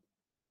show up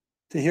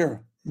to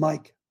hear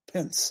Mike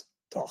Pence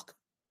talk.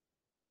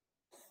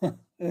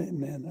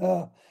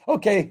 Amen.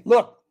 Okay,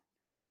 look.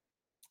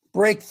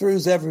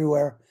 Breakthroughs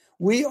everywhere.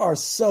 We are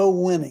so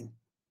winning.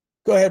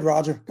 Go ahead,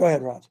 Roger. I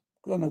know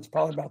it's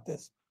probably about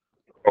this.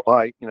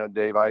 Well,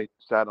 Dave, I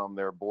sat on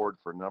their board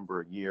for a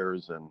number of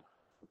years and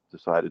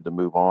decided to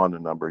move on a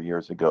number of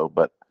years ago,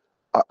 but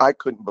I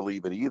couldn't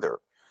believe it either.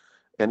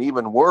 And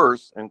even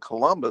worse, in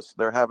Columbus,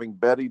 they're having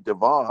Betty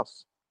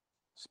DeVos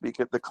speak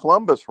at the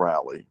Columbus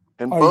rally.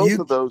 And both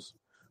of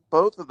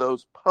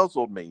those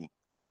puzzled me.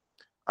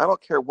 I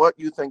don't care what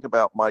you think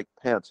about Mike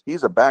Pence.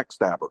 He's a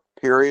backstabber,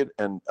 period,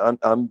 and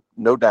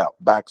no doubt,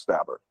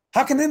 backstabber.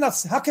 How can they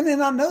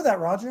not know that,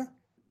 Roger?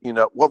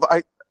 Well,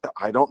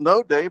 I don't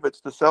know, Dave.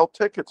 It's to sell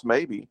tickets,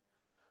 maybe.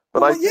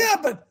 But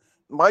but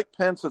Mike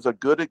Pence is a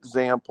good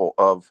example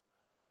of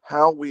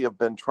how we have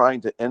been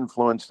trying to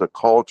influence the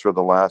culture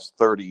the last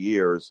 30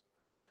 years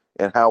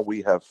and how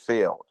we have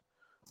failed.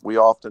 We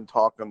often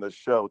talk on the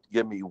show,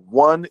 give me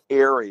one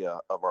area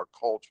of our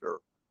culture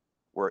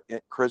where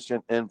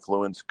Christian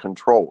influence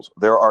controls.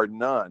 There are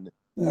none.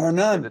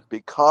 And it's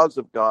because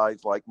of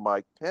guys like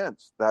Mike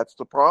Pence. That's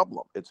the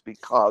problem. It's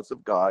because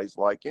of guys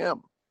like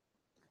him.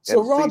 So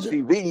and Roger,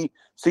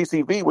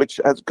 CCV, which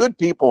has good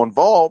people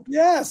involved,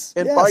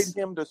 invite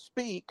him to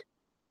speak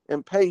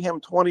and pay him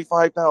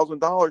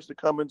 $25,000 to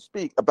come and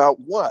speak about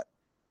what?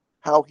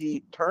 How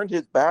he turned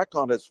his back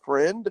on his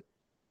friend.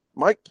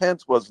 Mike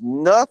Pence was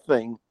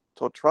nothing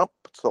till Trump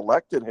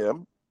selected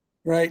him.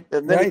 Right.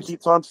 And then he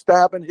keeps on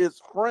stabbing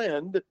his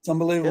friend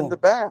in the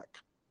back.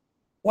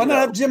 Let's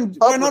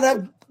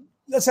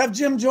have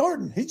Jim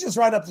Jordan. He's just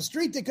right up the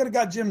street. They could have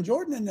got Jim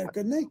Jordan in there,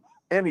 couldn't they?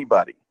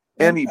 Anybody.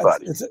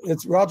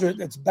 It's Roger,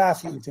 it's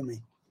baffling to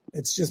me.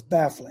 It's just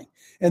baffling.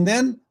 And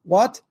then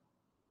what?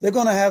 They're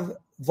going to have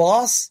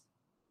Voss,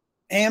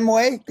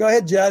 Amway. Go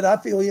ahead, Judd. I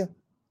feel you.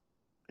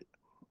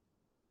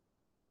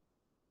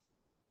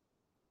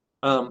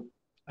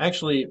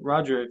 Actually,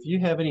 Roger, if you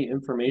have any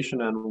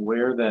information on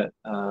where that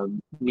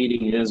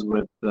meeting is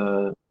with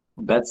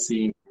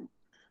Betsy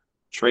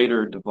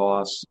Trader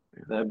DeVos,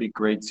 that'd be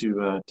great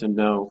to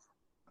know.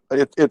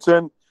 It's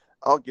in.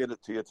 I'll get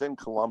it to you. It's in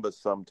Columbus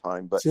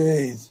sometime. But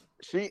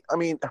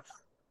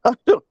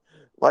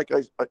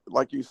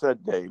like you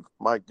said, Dave.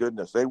 My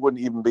goodness, they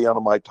wouldn't even be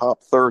on my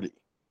top 30.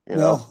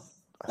 Hell,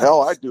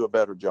 I'd do a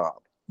better job.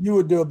 You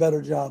would do a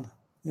better job.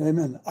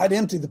 Amen. I'd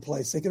empty the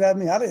place. They could have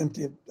me. I'd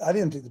empty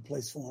the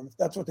place for them if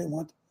that's what they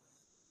want.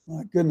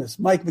 My goodness.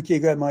 Mike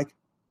McKee, go ahead, Mike.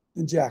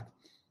 And Jack.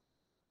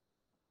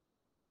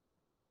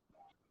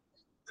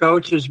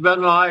 Coach, it's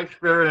been my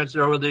experience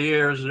over the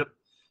years that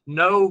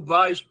no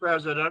vice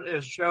president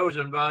is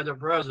chosen by the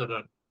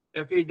president.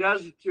 If he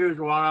does choose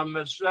one, I'm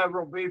with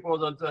several people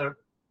that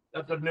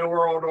the New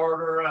World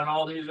Order and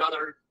all these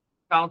other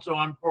Council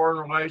on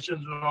Foreign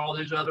Relations and all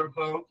these other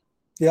folks.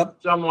 Yep.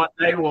 Someone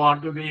they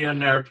want to be in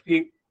there to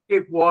keep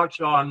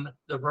watch on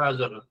the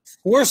president.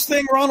 Worst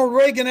thing Ronald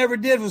Reagan ever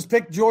did was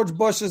pick George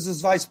Bush as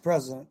his vice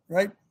president,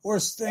 right?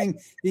 Worst thing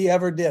he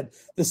ever did.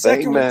 The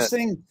second worst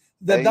thing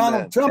that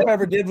Donald Trump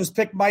ever did was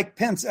pick Mike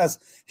Pence as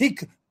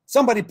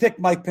somebody picked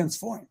Mike Pence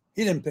for him.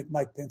 He didn't pick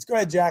Mike Pence. Go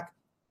ahead, Jack.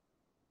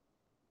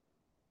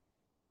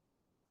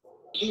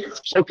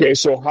 Okay,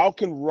 so how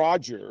can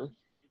Roger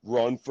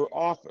run for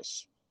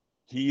office?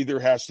 He either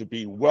has to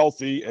be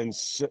wealthy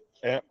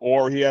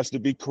or he has to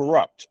be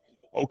corrupt.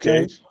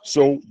 Okay,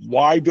 so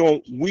why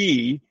don't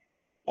we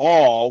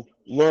all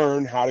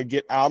learn how to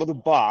get out of the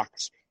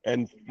box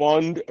and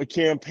fund a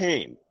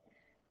campaign?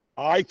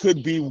 I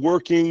could be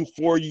working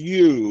for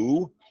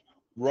you,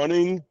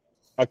 running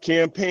a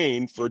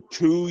campaign for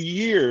 2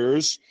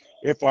 years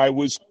if I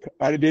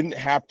didn't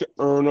have to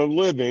earn a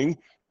living,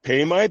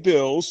 pay my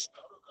bills,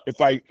 if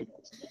I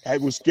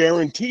was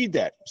guaranteed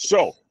that.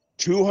 So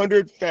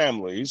 200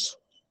 families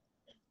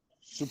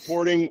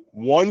supporting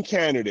one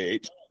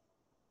candidate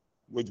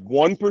with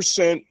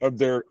 1% of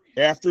their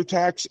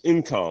after-tax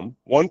income,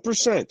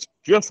 1%,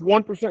 just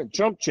 1%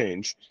 chump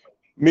change,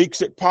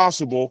 makes it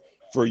possible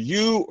for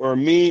you or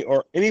me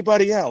or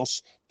anybody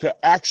else to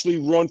actually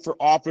run for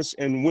office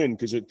and win,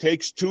 because it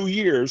takes 2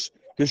 years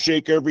to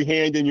shake every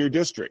hand in your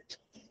district.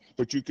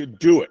 But you could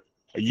do it.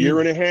 A year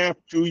and a half,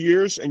 2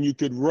 years, and you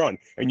could run.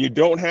 And you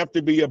don't have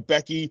to be a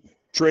Becky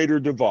Trader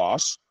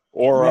DeVos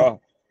or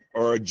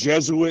a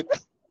Jesuit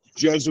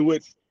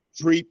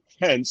Treat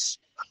Pence.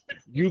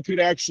 You could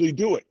actually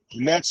do it.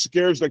 And that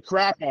scares the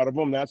crap out of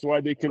them. That's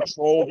why they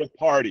control the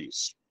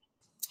parties.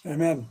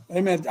 Amen.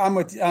 Amen. I'm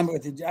with you.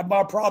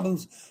 My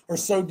problems are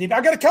so deep.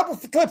 I got a couple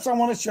of clips I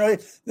want to show you.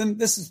 Then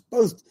this is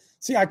supposed.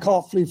 See, I call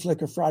it Flea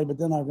Flicker Friday, but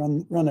then I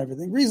run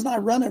everything. The reason I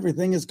run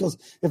everything is because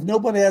if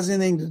nobody has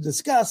anything to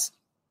discuss,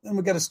 then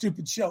we got a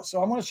stupid show.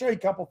 So I want to show you a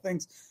couple of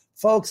things,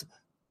 folks.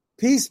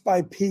 Piece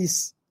by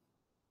piece,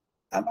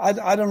 I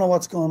don't know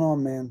what's going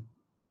on, man.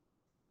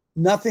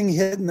 Nothing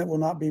hidden that will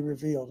not be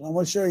revealed. I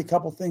want to show you a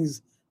couple of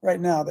things right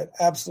now that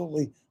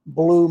absolutely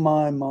blew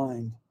my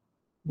mind.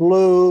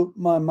 Blew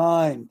my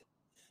mind.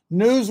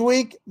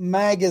 Newsweek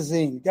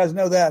magazine. You guys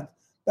know that.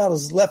 About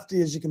as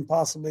lefty as you can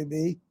possibly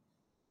be.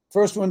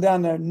 First one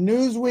down there.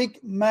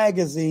 Newsweek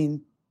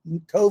magazine.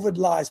 COVID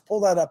lies.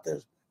 Pull that up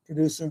there,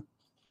 producer.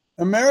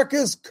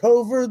 America's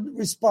COVID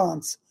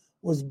response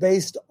was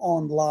based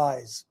on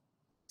lies.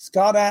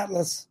 Scott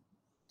Atlas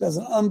does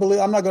an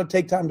unbelievable. I'm not going to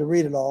take time to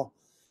read it all.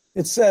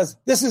 It says,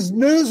 this is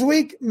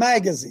Newsweek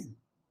magazine.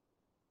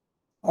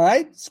 All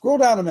right. Scroll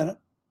down a minute.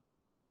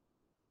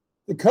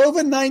 The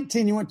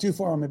COVID-19, you went too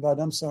far on me, bud.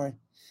 I'm sorry.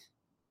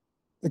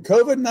 The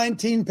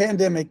COVID-19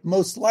 pandemic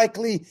most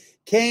likely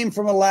came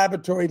from a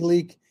laboratory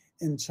leak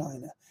in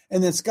China.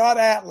 And then Scott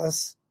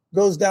Atlas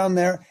goes down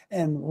there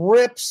and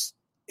rips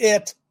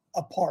it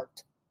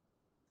apart.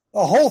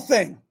 The whole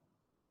thing.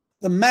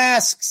 The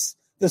masks,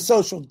 the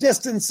social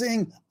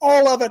distancing,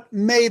 all of it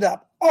made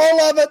up.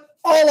 All of it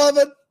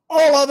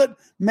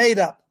made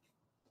up.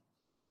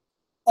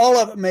 All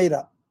of it made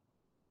up.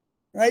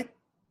 Right?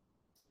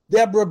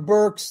 Deborah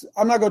Birx.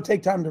 I'm not going to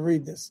take time to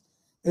read this.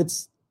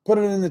 Put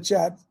it in the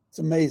chat. It's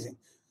amazing.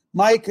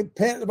 Mike,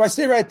 if I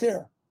stay right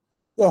there,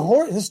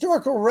 the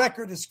historical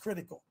record is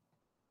critical.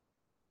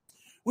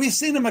 We've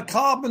seen a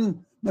macabre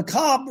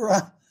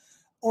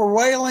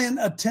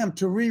Orwellian attempt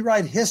to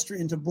rewrite history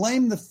and to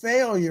blame the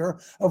failure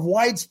of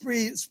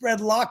widespread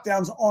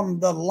lockdowns on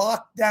the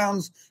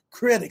lockdowns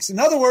critics. In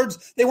other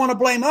words, they want to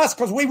blame us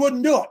because we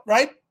wouldn't do it,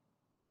 right?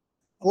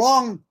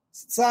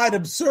 Alongside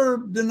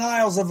absurd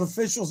denials of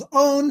officials'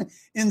 own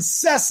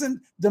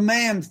incessant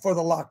demand for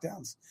the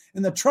lockdowns.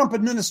 In the Trump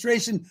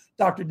administration,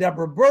 Dr.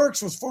 Deborah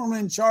Birx was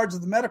formerly in charge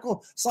of the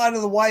medical side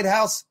of the White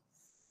House.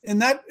 In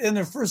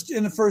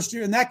the first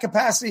year, in that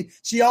capacity,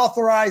 she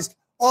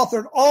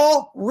authored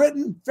all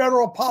written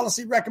federal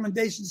policy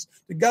recommendations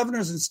to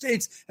governors and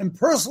states and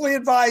personally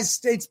advised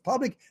states'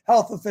 public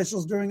health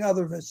officials during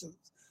other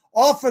visits,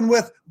 often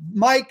with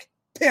Mike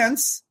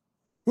Pence,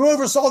 who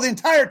oversaw the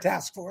entire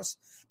task force.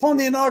 Upon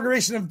the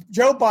inauguration of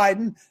Joe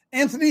Biden,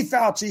 Anthony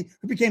Fauci,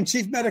 who became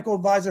chief medical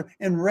advisor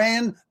and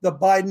ran the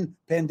Biden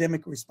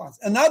pandemic response.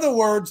 In other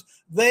words,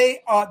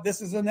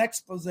 this is an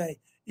expose.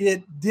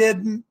 It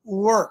didn't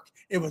work.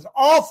 It was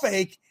all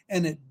fake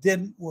and it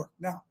didn't work.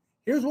 Now,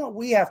 here's what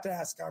we have to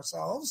ask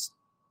ourselves.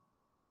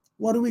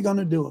 What are we going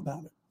to do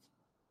about it?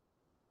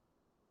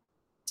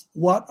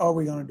 What are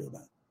we going to do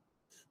about it?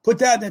 Put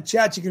that in the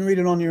chat. You can read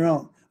it on your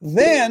own.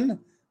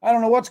 Then, I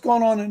don't know what's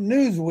going on in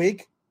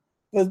Newsweek,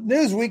 but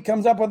Newsweek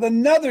comes up with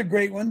another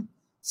great one.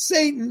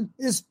 Satan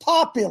is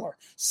popular.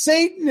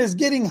 Satan is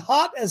getting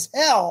hot as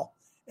hell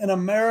in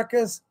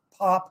America's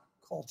pop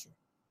culture.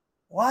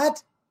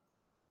 What?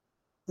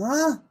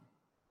 Huh?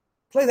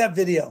 Play that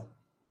video.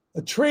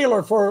 A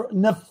trailer for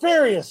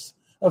Nefarious,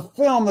 a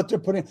film that they're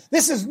putting.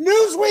 This is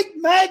Newsweek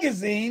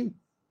magazine.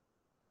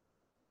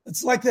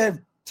 It's like they've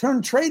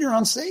turned traitor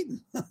on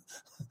Satan.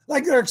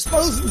 Like they're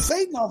exposing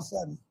Satan all of a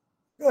sudden.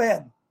 Go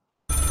ahead.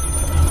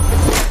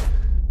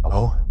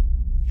 Hello?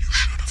 You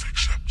should have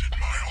accepted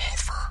my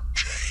offer,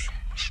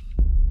 James.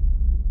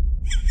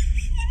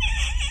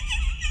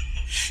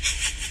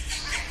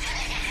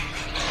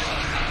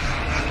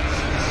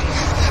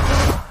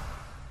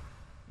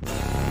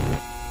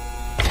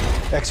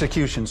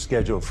 Execution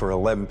scheduled for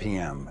 11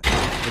 p.m.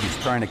 But he's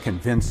trying to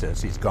convince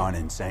us he's gone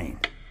insane.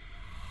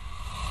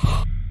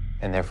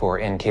 And therefore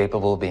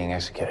incapable of being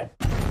executed.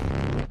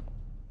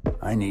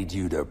 I need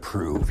you to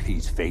prove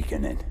he's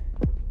faking it.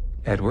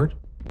 Edward?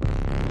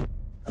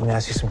 Let me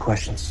ask you some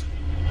questions.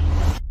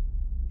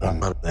 I'm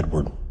not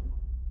Edward.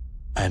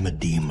 I'm a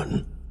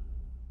demon.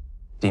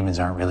 Demons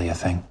aren't really a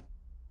thing.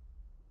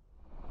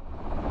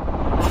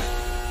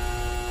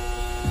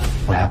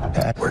 What happened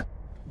to Edward?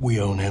 We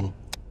own him.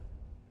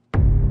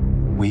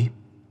 We?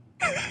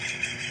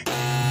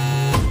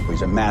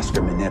 He's a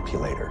master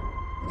manipulator.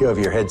 You have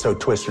your head so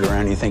twisted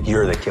around you think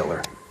you're the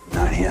killer,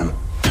 not him.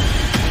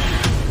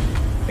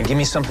 Then give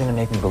me something to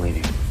make me believe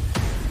you.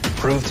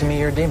 Prove to me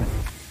you're a demon.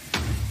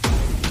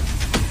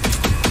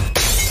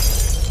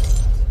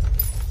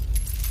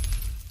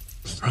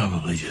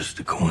 Probably probably just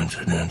a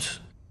coincidence.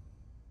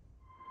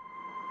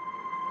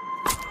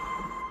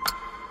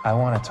 I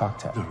want to talk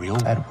to the real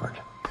Edward.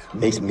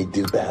 Makes me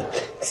do bad.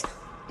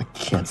 I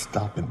can't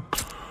stop him.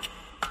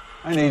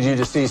 I need you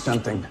to see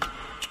something.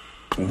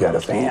 You got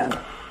a fan.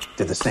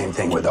 Did the same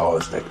thing with all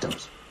his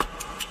victims.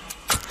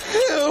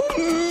 Help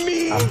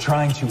me! I'm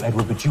trying to,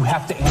 Edward, but you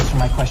have to answer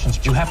my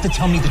questions. You have to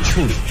tell me the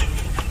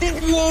truth. It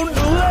won't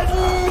let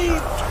me!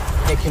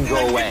 It can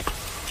go away.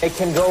 It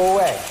can go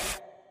away.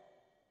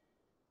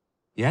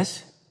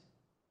 Yes?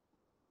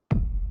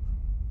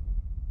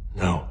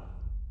 No.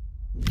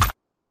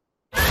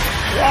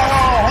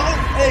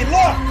 Hey,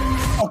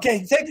 look.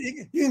 Okay,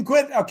 you can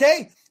quit.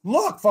 Okay,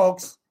 look,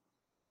 folks.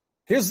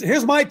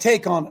 Here's my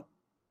take on it.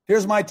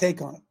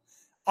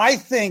 I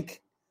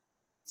think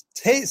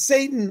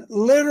Satan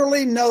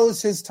literally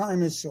knows his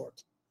time is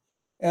short,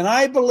 and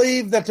I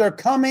believe that they're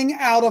coming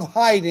out of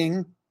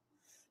hiding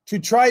to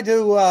try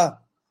to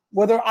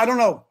I don't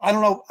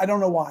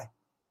know why.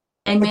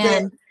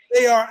 Amen.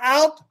 They are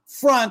out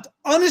front,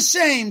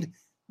 unashamed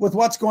with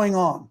what's going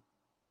on.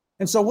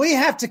 And so we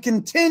have to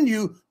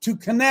continue to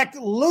connect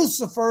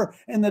Lucifer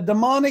and the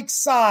demonic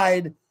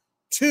side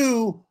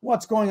to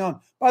what's going on.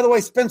 By the way,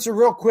 Spencer,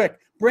 real quick,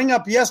 bring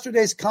up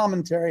yesterday's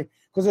commentary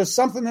because there's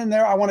something in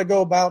there I want to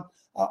go about.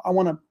 I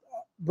want to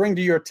bring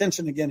to your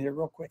attention again here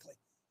real quickly.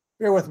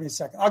 Bear with me a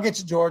second. I'll get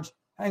you, George.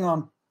 Hang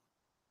on.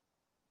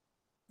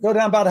 Go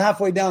down about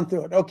halfway down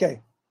through it.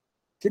 Okay.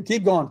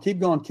 Keep going.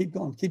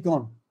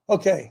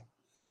 Okay.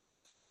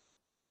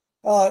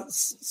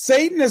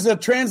 Satan is a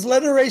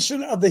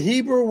transliteration of the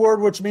Hebrew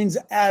word which means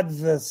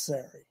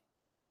adversary.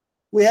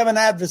 We have an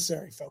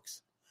adversary,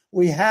 folks.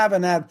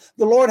 The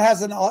Lord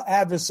has an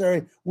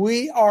adversary.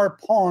 We are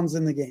pawns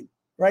in the game,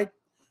 right?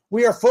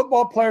 We are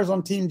football players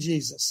on Team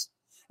Jesus.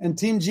 And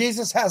Team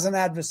Jesus has an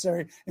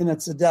adversary, and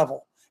it's the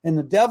devil. And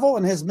the devil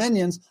and his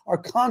minions are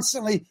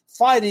constantly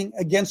fighting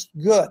against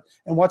good.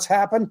 And what's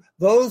happened?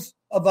 Those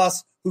of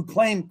us who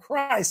claim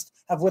Christ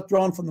have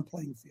withdrawn from the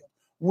playing field.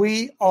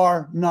 We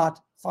are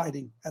not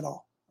fighting at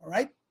all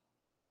right?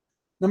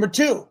 Number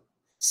 2,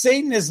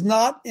 Satan is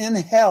not in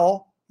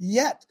hell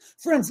yet.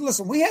 Friends,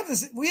 listen, we have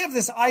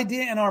this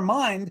idea in our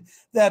mind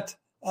that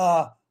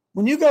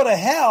when you go to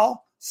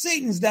hell,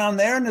 Satan's down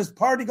there and there's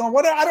party going,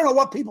 whatever. I don't know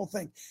what people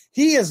think.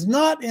 He is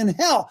not in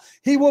hell.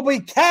 He will be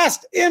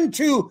cast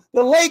into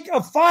the lake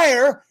of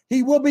fire.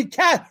 He will be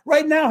cast.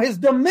 Right now, his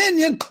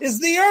dominion is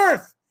the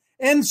earth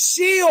and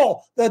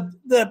Sheol,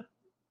 the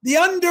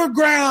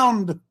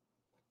underground.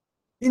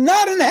 He's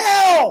not in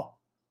hell.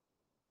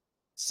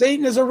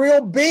 Satan is a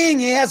real being.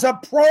 He has a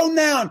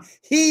pronoun.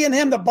 He and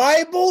him. The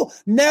Bible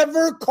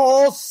never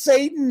calls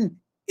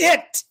Satan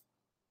it.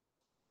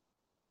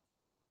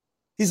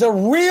 He's a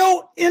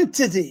real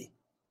entity.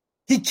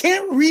 He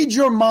can't read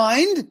your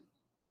mind,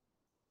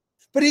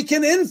 but he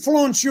can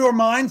influence your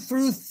mind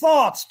through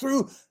thoughts,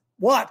 through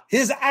what?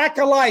 His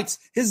acolytes,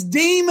 his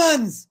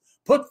demons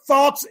put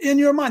thoughts in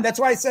your mind. That's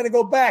why I said to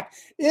go back.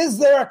 Is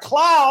there a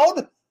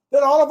cloud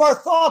that all of our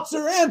thoughts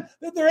are in,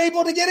 that they're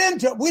able to get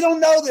into? We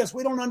don't know this.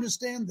 We don't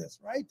understand this,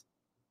 right?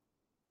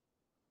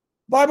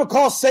 The Bible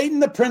calls Satan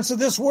the prince of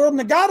this world and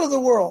the god of the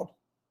world.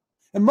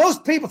 And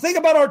most people, think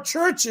about our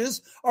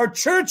churches. Our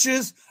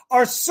churches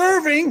are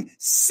serving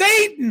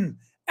Satan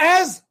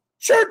as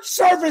church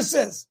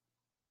services.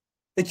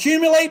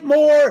 Accumulate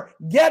more,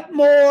 get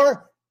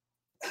more.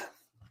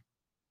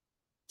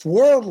 It's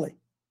worldly.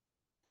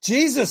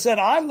 Jesus said,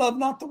 I love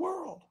not the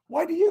world.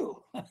 Why do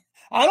you?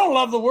 I don't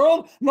love the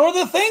world, nor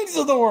the things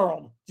of the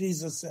world,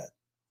 Jesus said.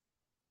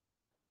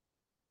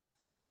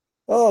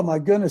 Oh, my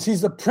goodness. He's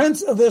the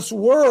prince of this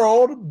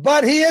world,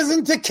 but he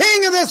isn't the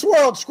king of this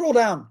world. Scroll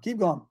down. Keep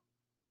going.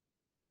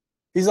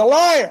 He's a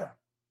liar.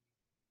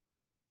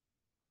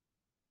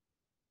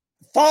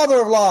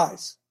 Father of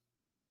lies.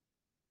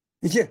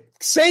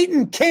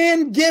 Satan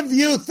can give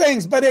you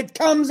things, but it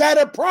comes at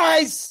a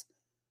price.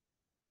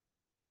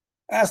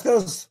 Ask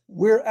those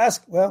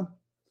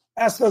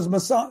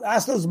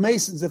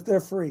Masons if they're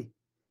free,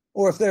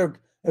 or if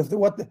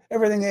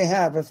everything they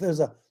have, if there's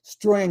a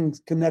string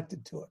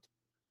connected to it.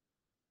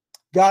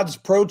 God's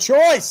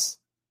pro-choice.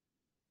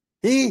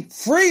 He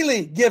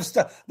freely gives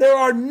stuff. There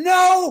are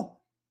no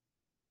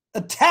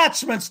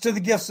attachments to the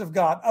gifts of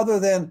God other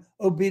than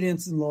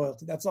obedience and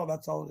loyalty. That's all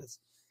it is.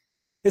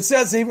 It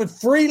says he would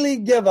freely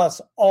give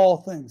us all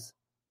things.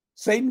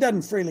 Satan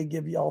doesn't freely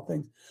give you all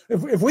things.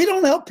 If we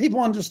don't help people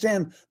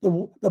understand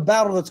the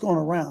battle that's going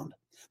around,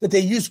 that they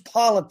use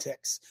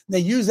politics, and they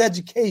use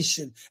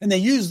education, and they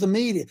use the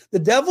media. The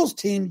devil's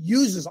team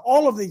uses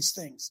all of these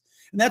things.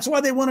 And that's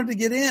why they wanted to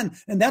get in.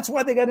 And that's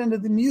why they got into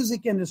the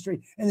music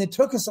industry. And they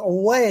took us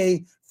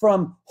away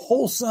from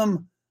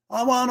wholesome,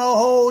 I want to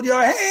hold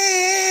your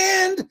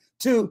hand,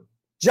 to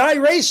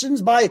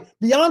gyrations by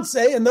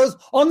Beyonce and those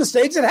on the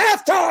stage at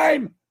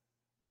halftime.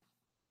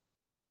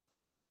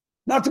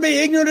 Not to be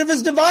ignorant of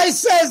his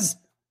devices.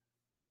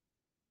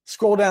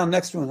 Scroll down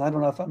next one. I don't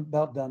know if I'm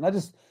about done.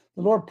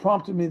 The Lord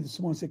prompted me this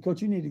morning, said,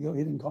 Coach, you need to go.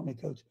 He didn't call me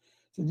Coach.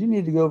 He said, you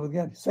need to go over the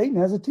guy. Satan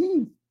has a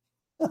team.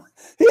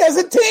 He has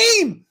a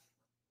team.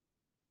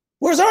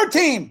 Where's our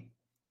team?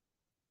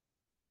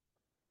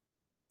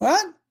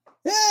 What?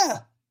 Yeah.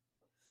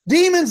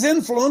 Demons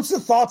influence the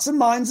thoughts and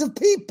minds of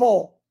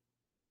people.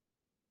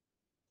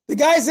 The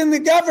guys in the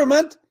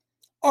government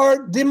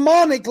are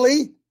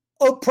demonically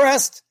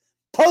oppressed,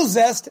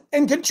 possessed,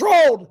 and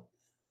controlled.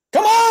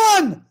 Come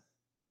on!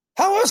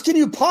 How else can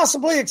you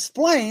possibly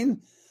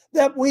explain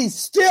that we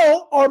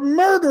still are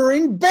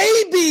murdering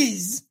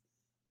babies?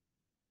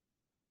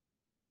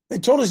 They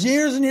told us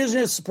years and years and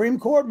years, Supreme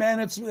Court, man,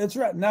 it's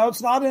right. Now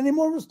it's not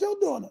anymore. We're still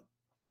doing it.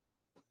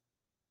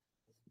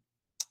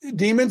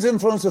 Demons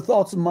influence the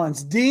thoughts and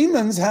minds.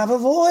 Demons have a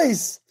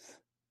voice.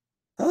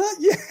 Huh?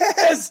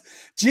 Yes.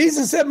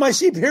 Jesus said, my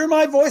sheep hear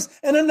my voice,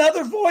 and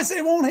another voice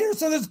they won't hear.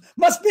 So there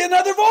must be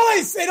another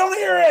voice. They don't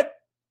hear it.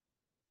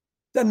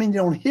 Doesn't mean you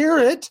don't hear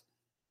it. It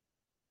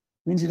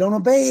means you don't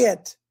obey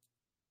it.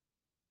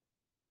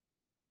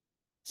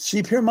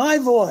 Sheep hear my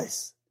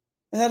voice.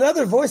 And that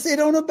other voice, they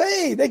don't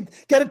obey. They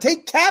got to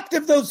take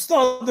captive those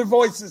other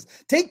voices.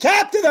 Take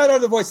captive that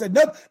other voice. Said,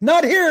 nope,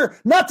 not here,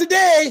 not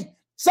today.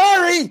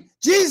 Sorry,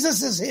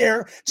 Jesus is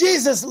here.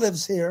 Jesus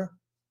lives here.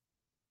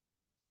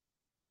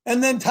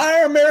 And the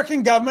entire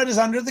American government is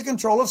under the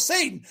control of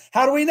Satan.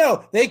 How do we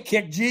know? They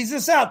kicked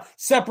Jesus out.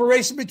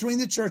 Separation between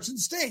the church and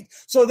state.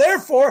 So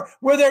therefore,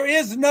 where there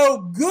is no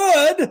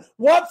good,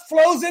 what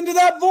flows into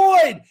that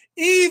void?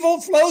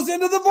 Evil flows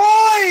into the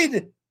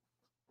void.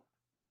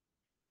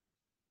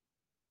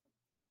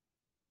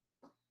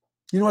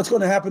 You know what's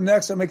going to happen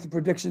next? I'll make the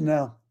prediction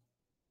now.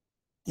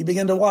 You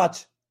begin to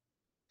watch.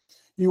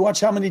 You watch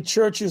how many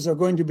churches are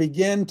going to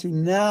begin to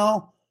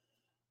now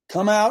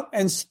come out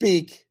and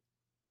speak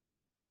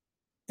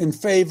in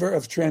favor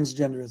of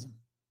transgenderism.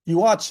 You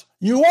watch.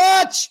 You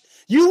watch.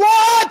 You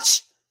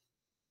watch.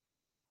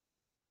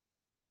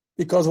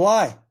 Because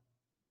why?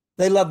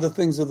 They love the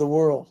things of the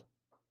world.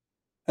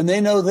 And they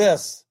know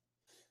this.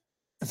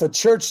 If a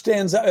church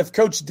stands up, if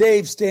Coach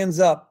Dave stands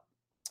up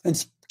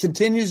and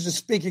continues to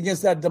speak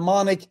against that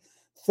demonic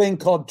thing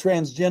called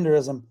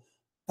transgenderism,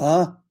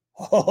 they're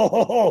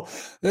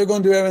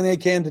going to do everything they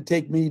can to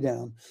take me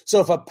down.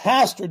 So if a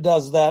pastor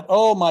does that,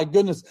 oh my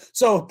goodness.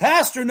 So a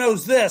pastor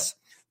knows this,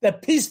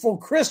 that peaceful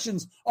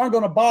Christians aren't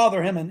going to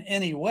bother him in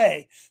any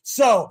way.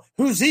 So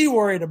who's he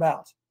worried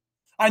about?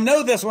 I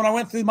know this when I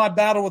went through my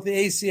battle with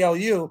the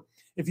ACLU.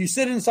 If you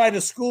sit inside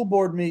a school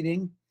board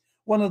meeting,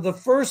 one of the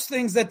first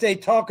things that they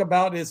talk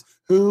about is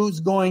who's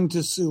going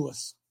to sue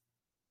us.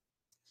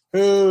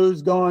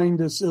 Who's going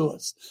to sue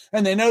us?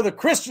 And they know the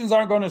Christians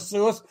aren't going to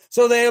sue us,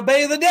 so they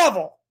obey the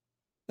devil.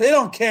 They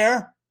don't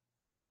care.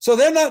 So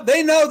they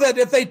know that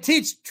if they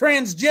teach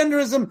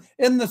transgenderism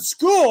in the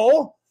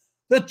school,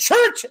 the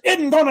church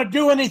isn't going to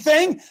do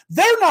anything.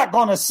 They're not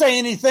going to say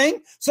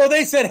anything. So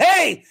they said,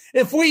 hey,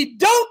 if we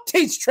don't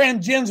teach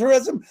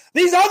transgenderism,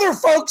 these other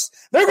folks,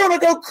 they're going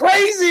to go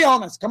crazy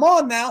on us. Come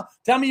on now.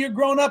 Tell me you're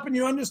grown up and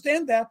you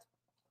understand that.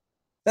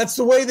 That's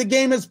the way the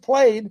game is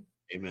played.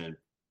 Amen.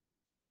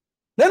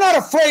 They're not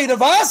afraid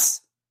of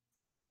us.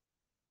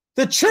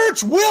 The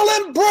church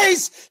will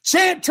embrace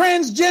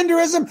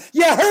transgenderism.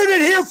 You heard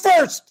it here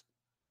first.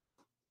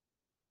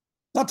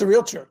 Not the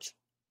real church.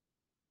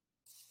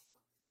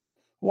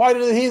 Why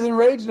do the heathen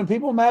rage and the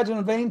people imagine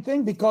a vain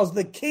thing? Because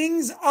the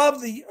kings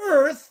of the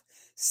earth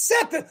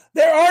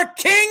there are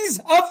kings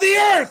of the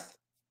earth.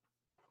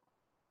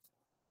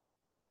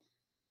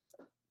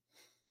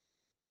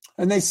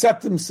 And they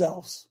set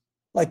themselves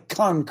like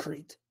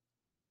concrete.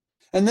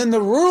 And then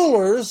the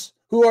rulers,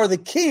 who are the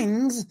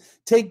kings,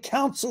 take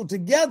counsel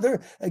together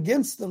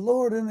against the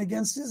Lord and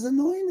against his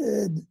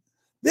anointed.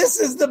 This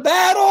is the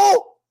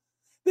battle.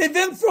 They've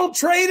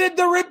infiltrated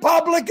the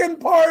Republican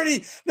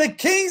Party. The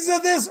kings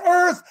of this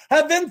earth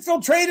have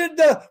infiltrated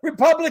the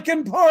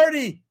Republican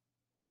Party.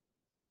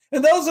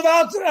 And those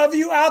of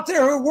you out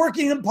there who are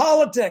working in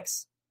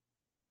politics,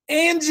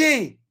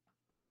 Angie,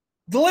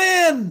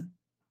 Glenn,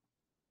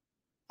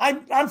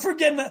 I'm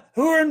forgetting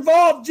who are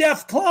involved,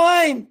 Jeff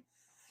Klein.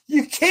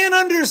 You can't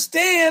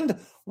understand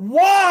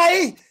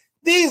why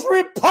these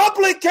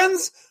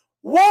Republicans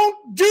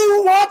won't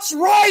do what's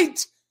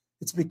right.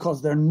 It's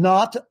because they're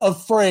not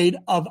afraid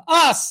of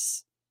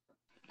us.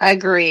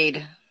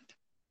 Agreed.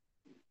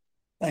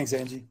 Thanks,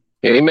 Angie.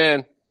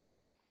 Amen.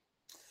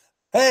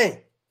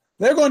 Hey,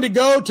 they're going to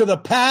go to the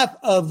path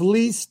of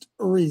least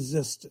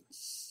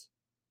resistance.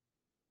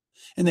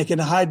 And they can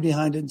hide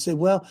behind it and say,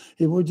 well,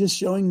 we're just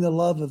showing the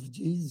love of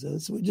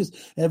Jesus.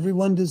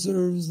 Everyone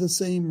deserves the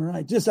same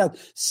right. Just that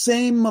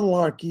same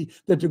malarkey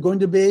that they're going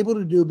to be able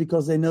to do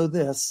because they know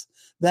this.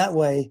 That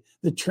way,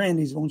 the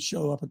trannies won't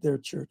show up at their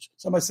church.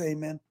 Somebody say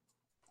amen.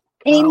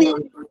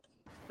 Amen.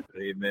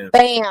 Amen.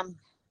 Bam.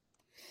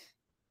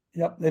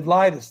 Yep, they've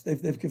lied us.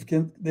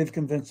 They've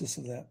convinced us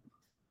of that.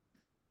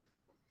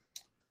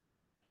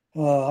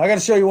 I got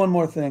to show you one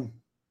more thing.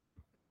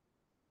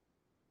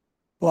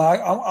 Well,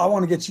 I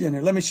want to get you in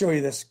here. Let me show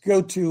you this.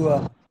 Go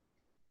to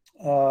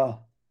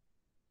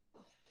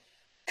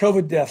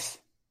COVID deaths.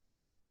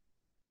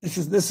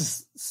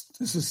 This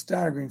is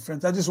staggering,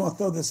 friends. I just want to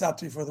throw this out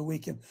to you for the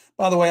weekend.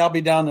 By the way, I'll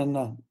be down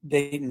in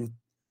Dayton,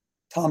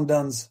 Tom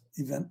Dunn's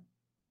event.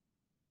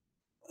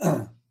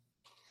 Every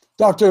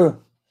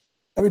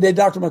day,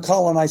 Dr.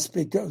 McCullough and I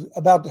speak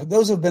about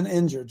those who have been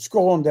injured.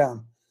 Scroll on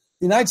down.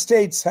 The United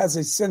States has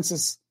a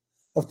census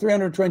of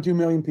 322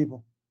 million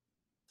people.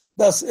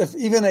 Thus, if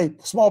even a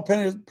small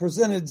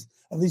percentage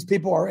of these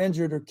people are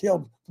injured or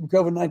killed from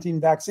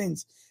COVID-19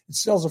 vaccines, it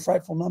still is a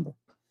frightful number.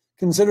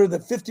 Consider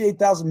that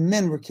 58,000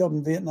 men were killed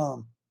in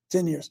Vietnam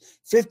 10 years.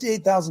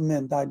 58,000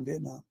 men died in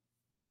Vietnam.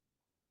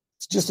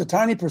 It's just a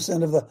tiny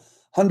percent of the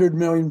 100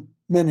 million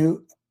men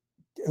who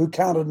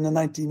counted in the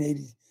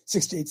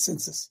 1968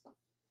 census.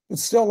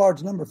 It's still a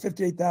large number,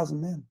 58,000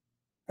 men,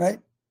 right?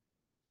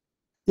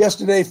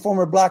 Yesterday,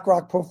 former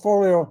BlackRock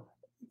portfolio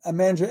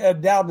manager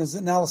Ed Dowden, his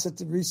analysis at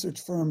the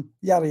research firm,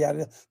 yada,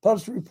 yada,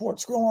 published a report.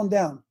 Scroll on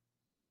down.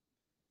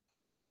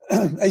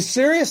 A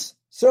serious,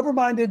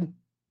 sober-minded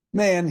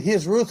man, he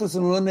is ruthless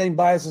in eliminating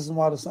biases and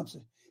wild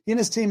assumptions. He and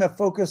his team have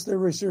focused their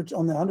research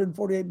on the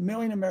 148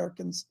 million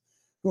Americans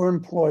who are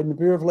employed in the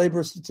Bureau of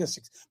Labor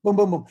Statistics. Boom,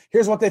 boom, boom.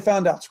 Here's what they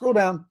found out. Scroll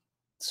down,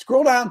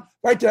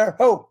 right there.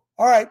 Oh,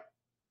 all right.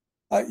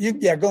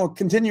 Go on,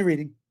 continue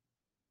reading.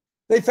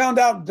 They found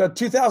out the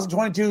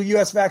 2022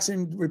 U.S.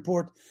 vaccine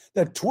report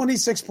that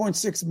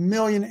 26.6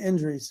 million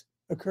injuries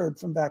occurred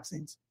from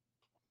vaccines,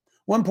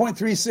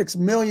 1.36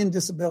 million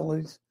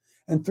disabilities,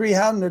 and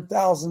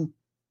 300,000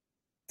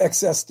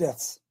 excess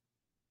deaths.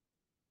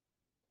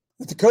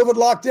 That the COVID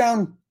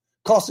lockdown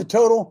cost a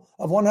total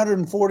of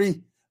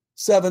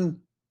 $147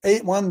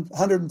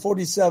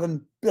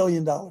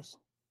 billion.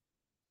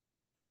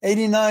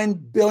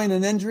 $89 billion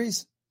in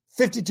injuries,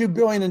 $52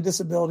 billion in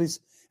disabilities,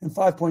 and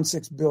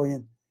 $5.6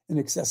 billion in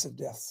excessive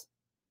deaths.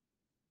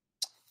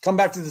 Come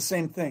back to the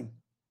same thing.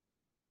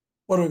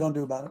 What are we going to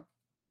do about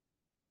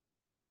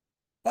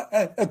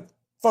it?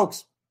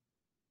 Folks,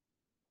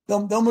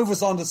 they'll move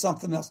us on to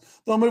something else.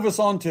 They'll move us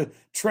on to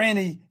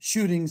tranny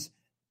shootings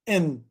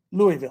in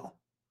Louisville,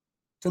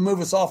 to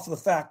move us off the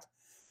fact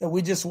that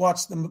we just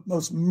watched the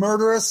most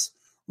murderous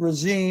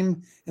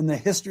regime in the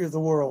history of the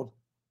world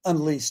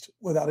unleashed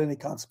without any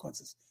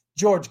consequences.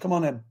 George, come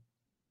on in.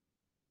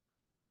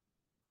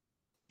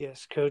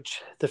 Yes,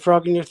 Coach. The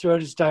frog in your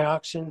throat is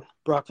dioxin,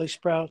 broccoli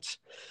sprouts.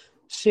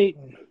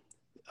 Satan,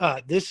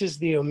 this is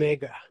the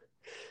Omega.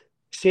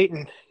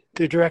 Satan,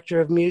 the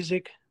director of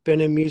music, been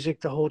in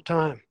music the whole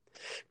time.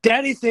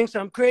 Daddy thinks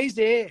I'm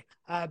crazy.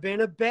 I've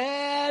been a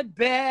bad,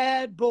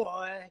 bad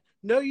boy.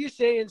 No use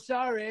saying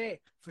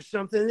sorry for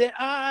something that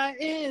I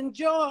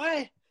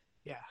enjoy.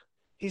 Yeah,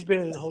 he's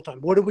been in it the whole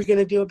time. What are we going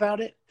to do about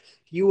it?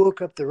 You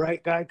woke up the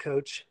right guy,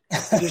 Coach.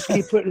 Just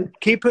keep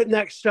putting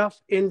that stuff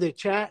in the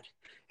chat.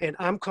 And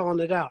I'm calling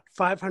it out.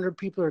 500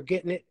 people are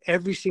getting it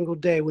every single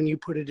day when you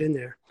put it in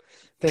there.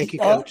 Thank you,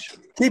 Coach.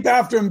 Keep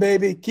after him,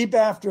 baby. Keep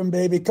after him,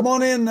 baby. Come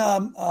on in,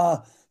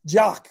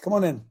 Jock. Come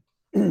on in.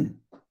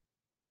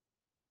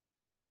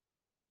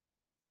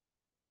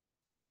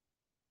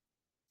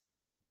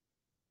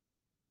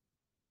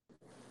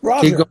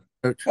 Roger. Go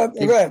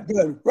ahead.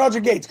 Good.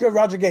 Roger Gates. Good.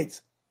 Roger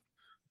Gates.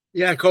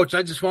 Yeah, Coach,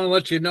 I just want to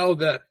let you know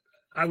that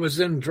I was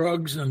in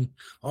drugs and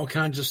all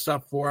kinds of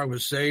stuff before I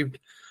was saved.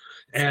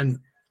 And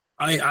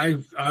I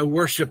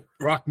worship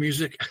rock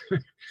music.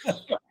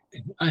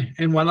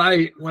 And when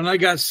I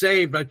got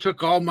saved, I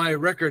took all my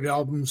record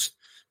albums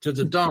to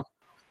the dump.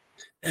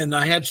 And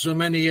I had so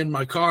many in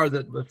my car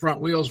that the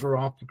front wheels were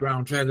off the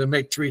ground. So I had to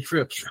make 3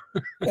 trips.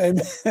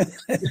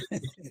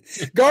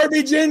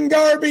 Garbage in,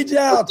 garbage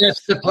out.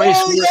 That's the place.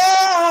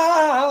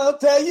 I'll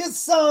tell you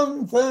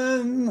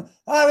something.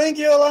 I think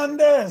you'll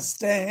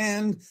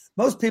understand.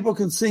 Most people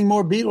can sing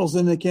more Beatles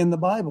than they can the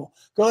Bible.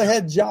 Go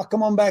ahead, Jock.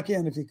 Come on back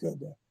in if you could.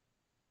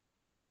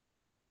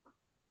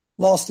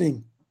 Lost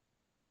him.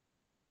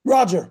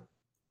 Roger.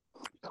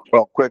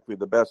 Well, quickly,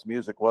 the best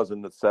music was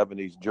in the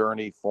 70s,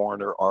 Journey,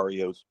 Foreigner,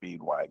 REO,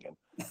 Speedwagon.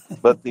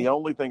 But the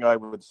only thing I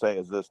would say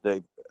is this,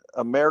 Dave,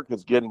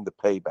 America's getting the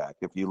payback.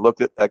 If you look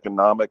at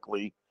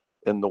economically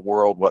in the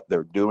world, what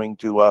they're doing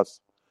to us,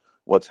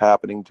 what's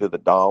happening to the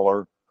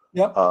dollar,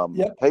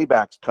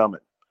 payback's coming.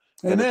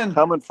 Amen.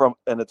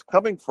 And it's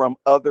coming from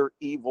other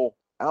evil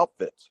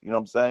outfits. You know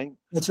what I'm saying?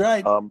 That's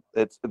right.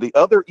 It's the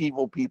other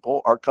evil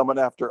people are coming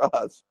after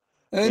us.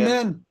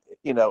 Amen.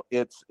 And,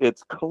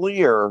 it's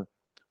clear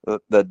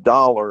that the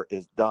dollar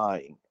is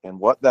dying. And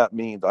what that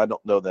means, I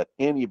don't know that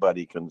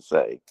anybody can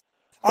say.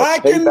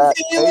 But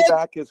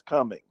payback is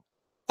coming.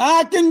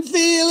 I can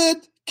feel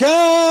it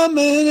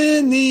coming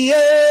in the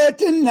air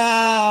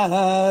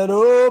tonight.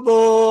 Oh,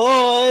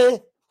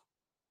 boy.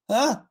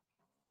 Huh?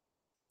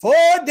 For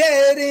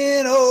dead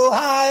in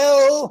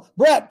Ohio.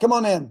 Brett, come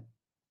on in.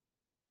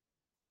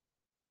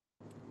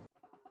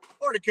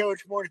 Morning,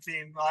 Coach. Morning,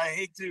 team. I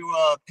hate to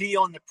pee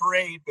on the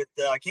parade, but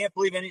I can't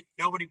believe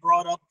nobody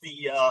brought up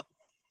the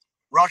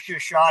Russia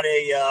shot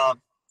a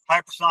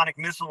hypersonic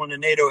missile into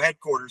NATO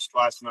headquarters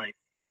last night.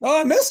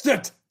 Oh, I missed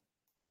it.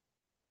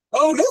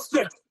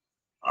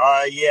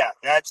 Yeah,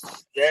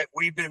 that's that.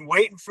 We've been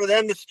waiting for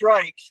them to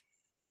strike.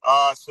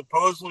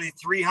 Supposedly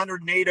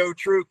 300 NATO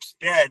troops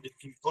dead,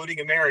 including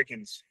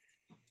Americans.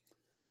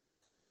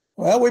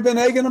 Well, we've been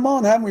egging them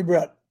on, haven't we,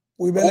 Brett?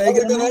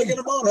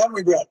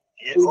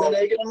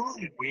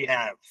 We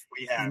have.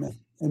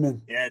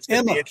 Amen. Yeah, it's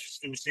going to be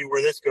interesting to see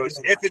where this goes.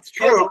 If it's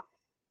true. Emma.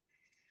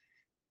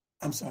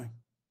 I'm sorry.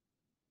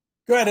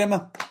 Go ahead,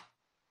 Emma.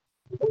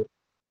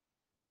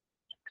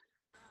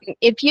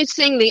 If you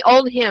sing the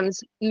old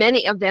hymns,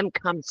 many of them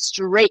come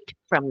straight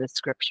from the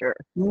scripture.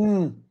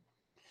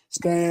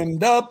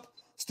 Stand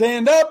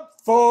up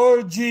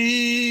for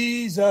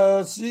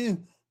Jesus.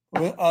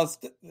 I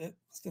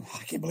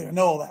can't believe I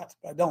know all that,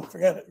 but don't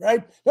forget it,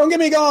 right? Don't get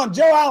me going.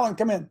 Joe Allen,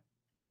 come in.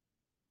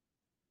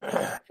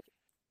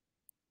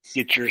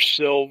 Get your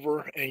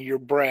silver and your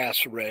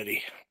brass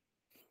ready.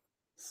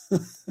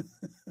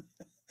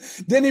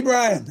 Denny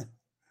Bryan.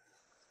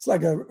 It's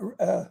like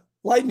a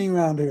lightning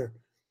round here.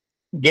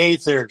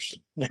 Gaithers.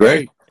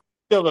 Great.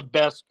 Still the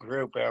best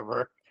group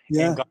ever.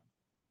 Yeah.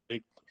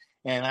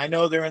 And I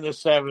know they're in the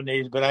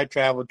 70s, but I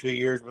traveled 2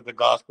 years with the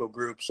gospel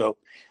group, so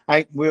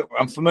I'm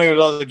familiar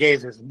with all the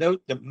Gaithers.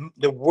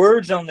 The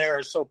words on there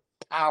are so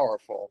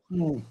powerful.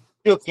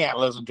 Still can't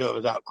listen to it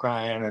without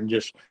crying and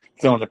just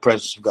feeling the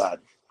presence of God.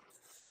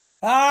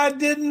 I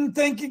didn't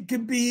think it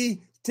could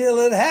be till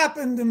it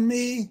happened to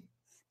me.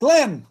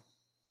 Glenn.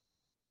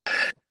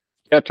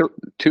 Yeah,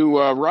 to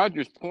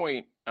Roger's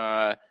point,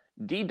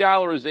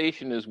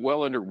 de-dollarization is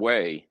well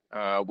underway.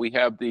 We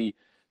have the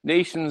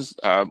nations,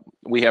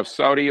 we have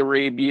Saudi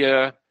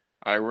Arabia,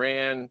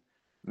 Iran,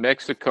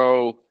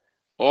 Mexico,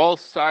 all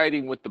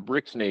siding with the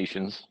BRICS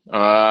nations,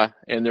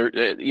 and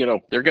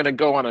they're going to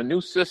go on a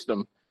new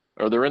system,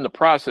 or they're in the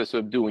process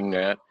of doing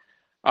that.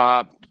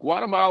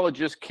 Guatemala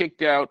just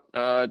kicked out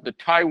the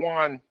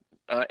Taiwan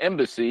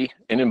embassy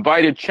and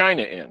invited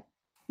China in.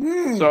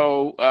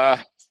 So,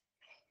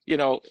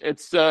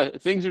 it's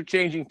things are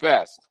changing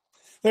fast.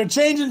 They're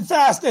changing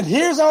fast, and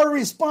here's our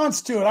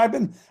response to it. I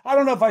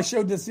don't know if I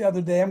showed this the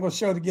other day. I'm going to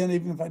show it again,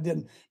 even if I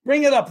didn't.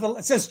 Bring it up.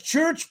 It says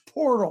Church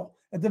Portal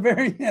at the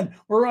very end.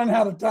 We're running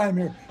out of time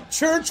here.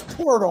 Church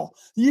Portal.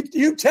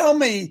 You tell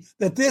me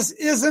that this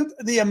isn't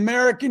the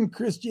American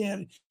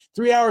Christianity.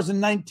 3 hours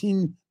and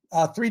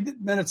 3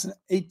 minutes and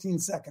 18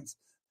 seconds.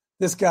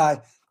 This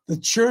guy, the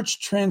Church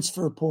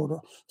Transfer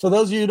Portal. For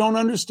those of you who don't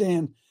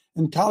understand,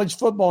 in college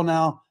football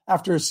now,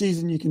 after a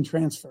season, you can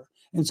transfer.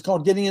 And it's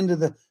called getting into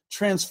the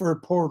transfer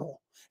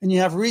portal. And you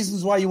have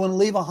reasons why you want to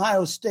leave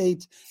Ohio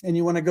State and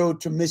you want to go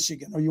to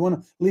Michigan, or you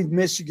want to leave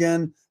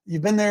Michigan.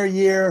 You've been there a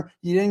year,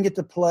 you didn't get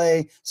to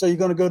play, so you're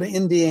going to go to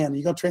Indiana.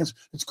 You're going to transfer.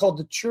 It's called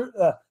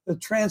the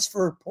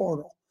transfer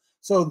portal.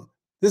 So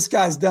this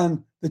guy's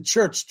done the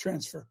church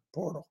transfer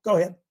portal. Go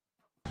ahead.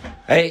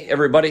 Hey,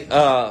 everybody.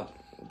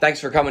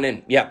 Thanks for coming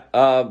in. Yeah.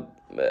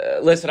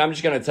 Listen, I'm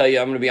just going to tell you,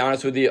 I'm going to be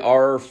honest with you.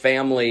 Our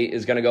family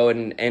is going to go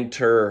ahead and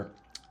enter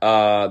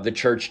the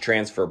church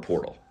transfer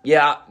portal.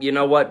 Yeah, you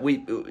know what?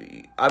 We've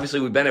been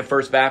at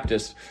First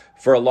Baptist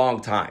for a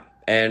long time.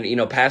 And,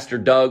 Pastor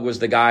Doug was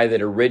the guy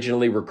that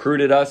originally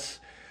recruited us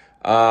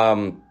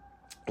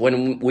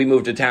when we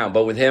moved to town.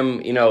 But with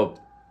him,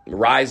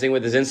 rising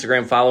with his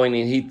Instagram following,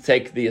 and he'd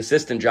take the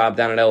assistant job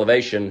down at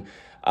Elevation.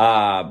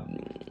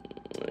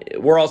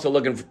 We're also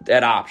looking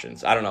at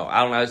options. I don't know.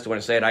 I just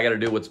want to say it. I got to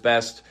do what's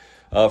best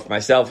for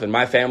myself and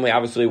my family.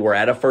 Obviously, we're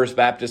at a First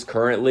Baptist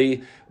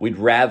currently. We'd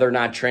rather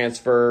not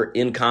transfer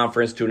in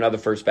conference to another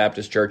First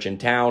Baptist church in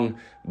town,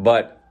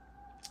 but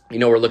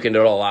we're looking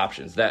at all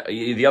options. That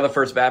the other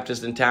First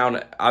Baptist in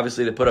town,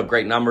 obviously, they put up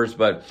great numbers,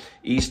 but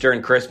Easter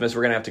and Christmas,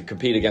 we're going to have to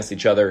compete against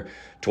each other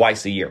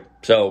twice a year.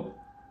 So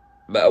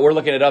we're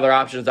looking at other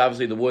options.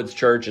 Obviously, the Woods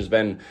Church has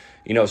been,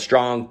 a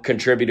strong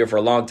contributor for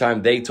a long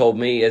time. They told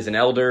me as an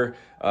elder,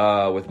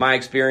 with my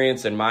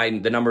experience and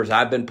the numbers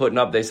I've been putting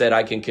up, they said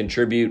I can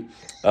contribute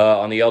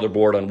on the elder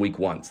board on week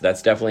 1. So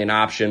that's definitely an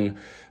option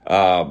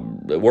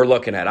we're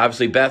looking at.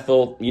 Obviously,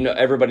 Bethel,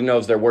 everybody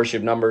knows their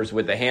worship numbers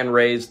with the hand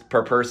raised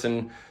per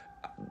person.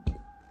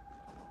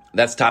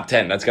 That's top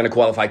 10. That's going to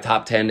qualify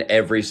top 10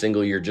 every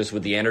single year, just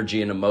with the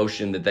energy and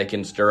emotion that they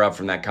can stir up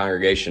from that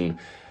congregation.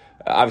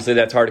 Obviously,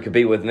 that's hard to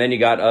compete with. And then you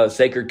got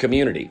Sacred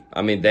Community.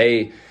 I mean,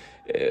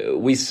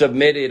 we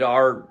submitted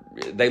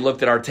they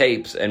looked at our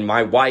tapes, and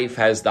my wife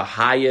has the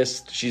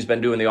highest, she's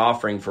been doing the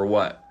offering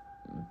for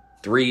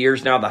 3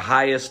 years now, the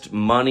highest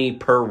money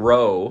per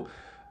row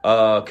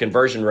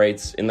conversion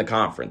rates in the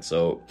conference.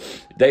 So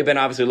they've been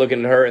obviously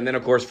looking at her. And then,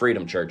 of course,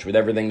 Freedom Church, with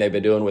everything they've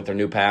been doing with their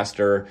new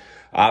pastor.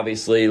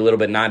 Obviously, a little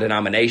bit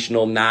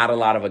non-denominational, not a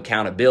lot of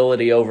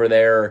accountability over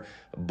there.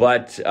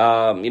 But,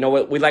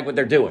 we like what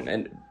they're doing.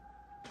 And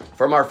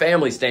from our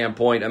family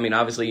standpoint, I mean,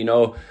 obviously,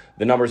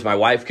 the numbers my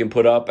wife can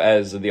put up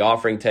as the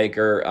offering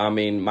taker. I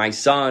mean, my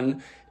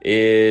son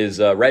is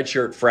a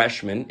redshirt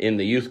freshman in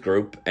the youth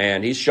group,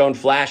 and he's shown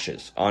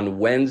flashes on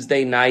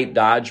Wednesday night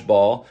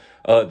dodgeball.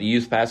 The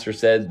youth pastor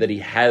said that he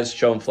has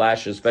shown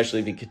flashes, especially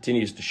if he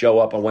continues to show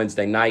up on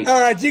Wednesday night. All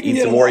right, you can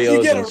eat some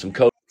Oreos and some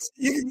Coke.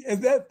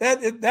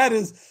 That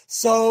is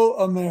so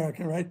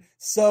American, right?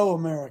 So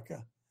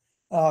America.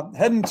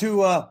 Heading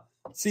to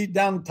see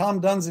down Tom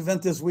Dunn's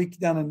event this week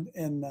down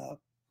in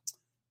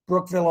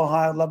Brookville,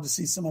 Ohio. I'd love to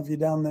see some of you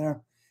down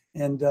there.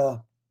 And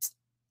the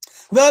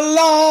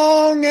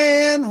long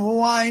and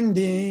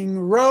winding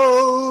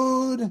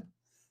road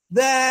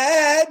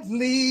that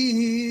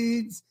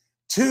leads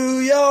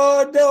to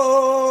your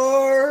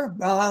door.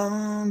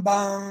 Bum,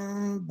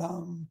 bum,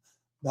 bum,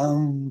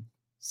 bum.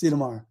 See you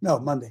tomorrow. No,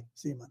 Monday.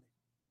 See you Monday.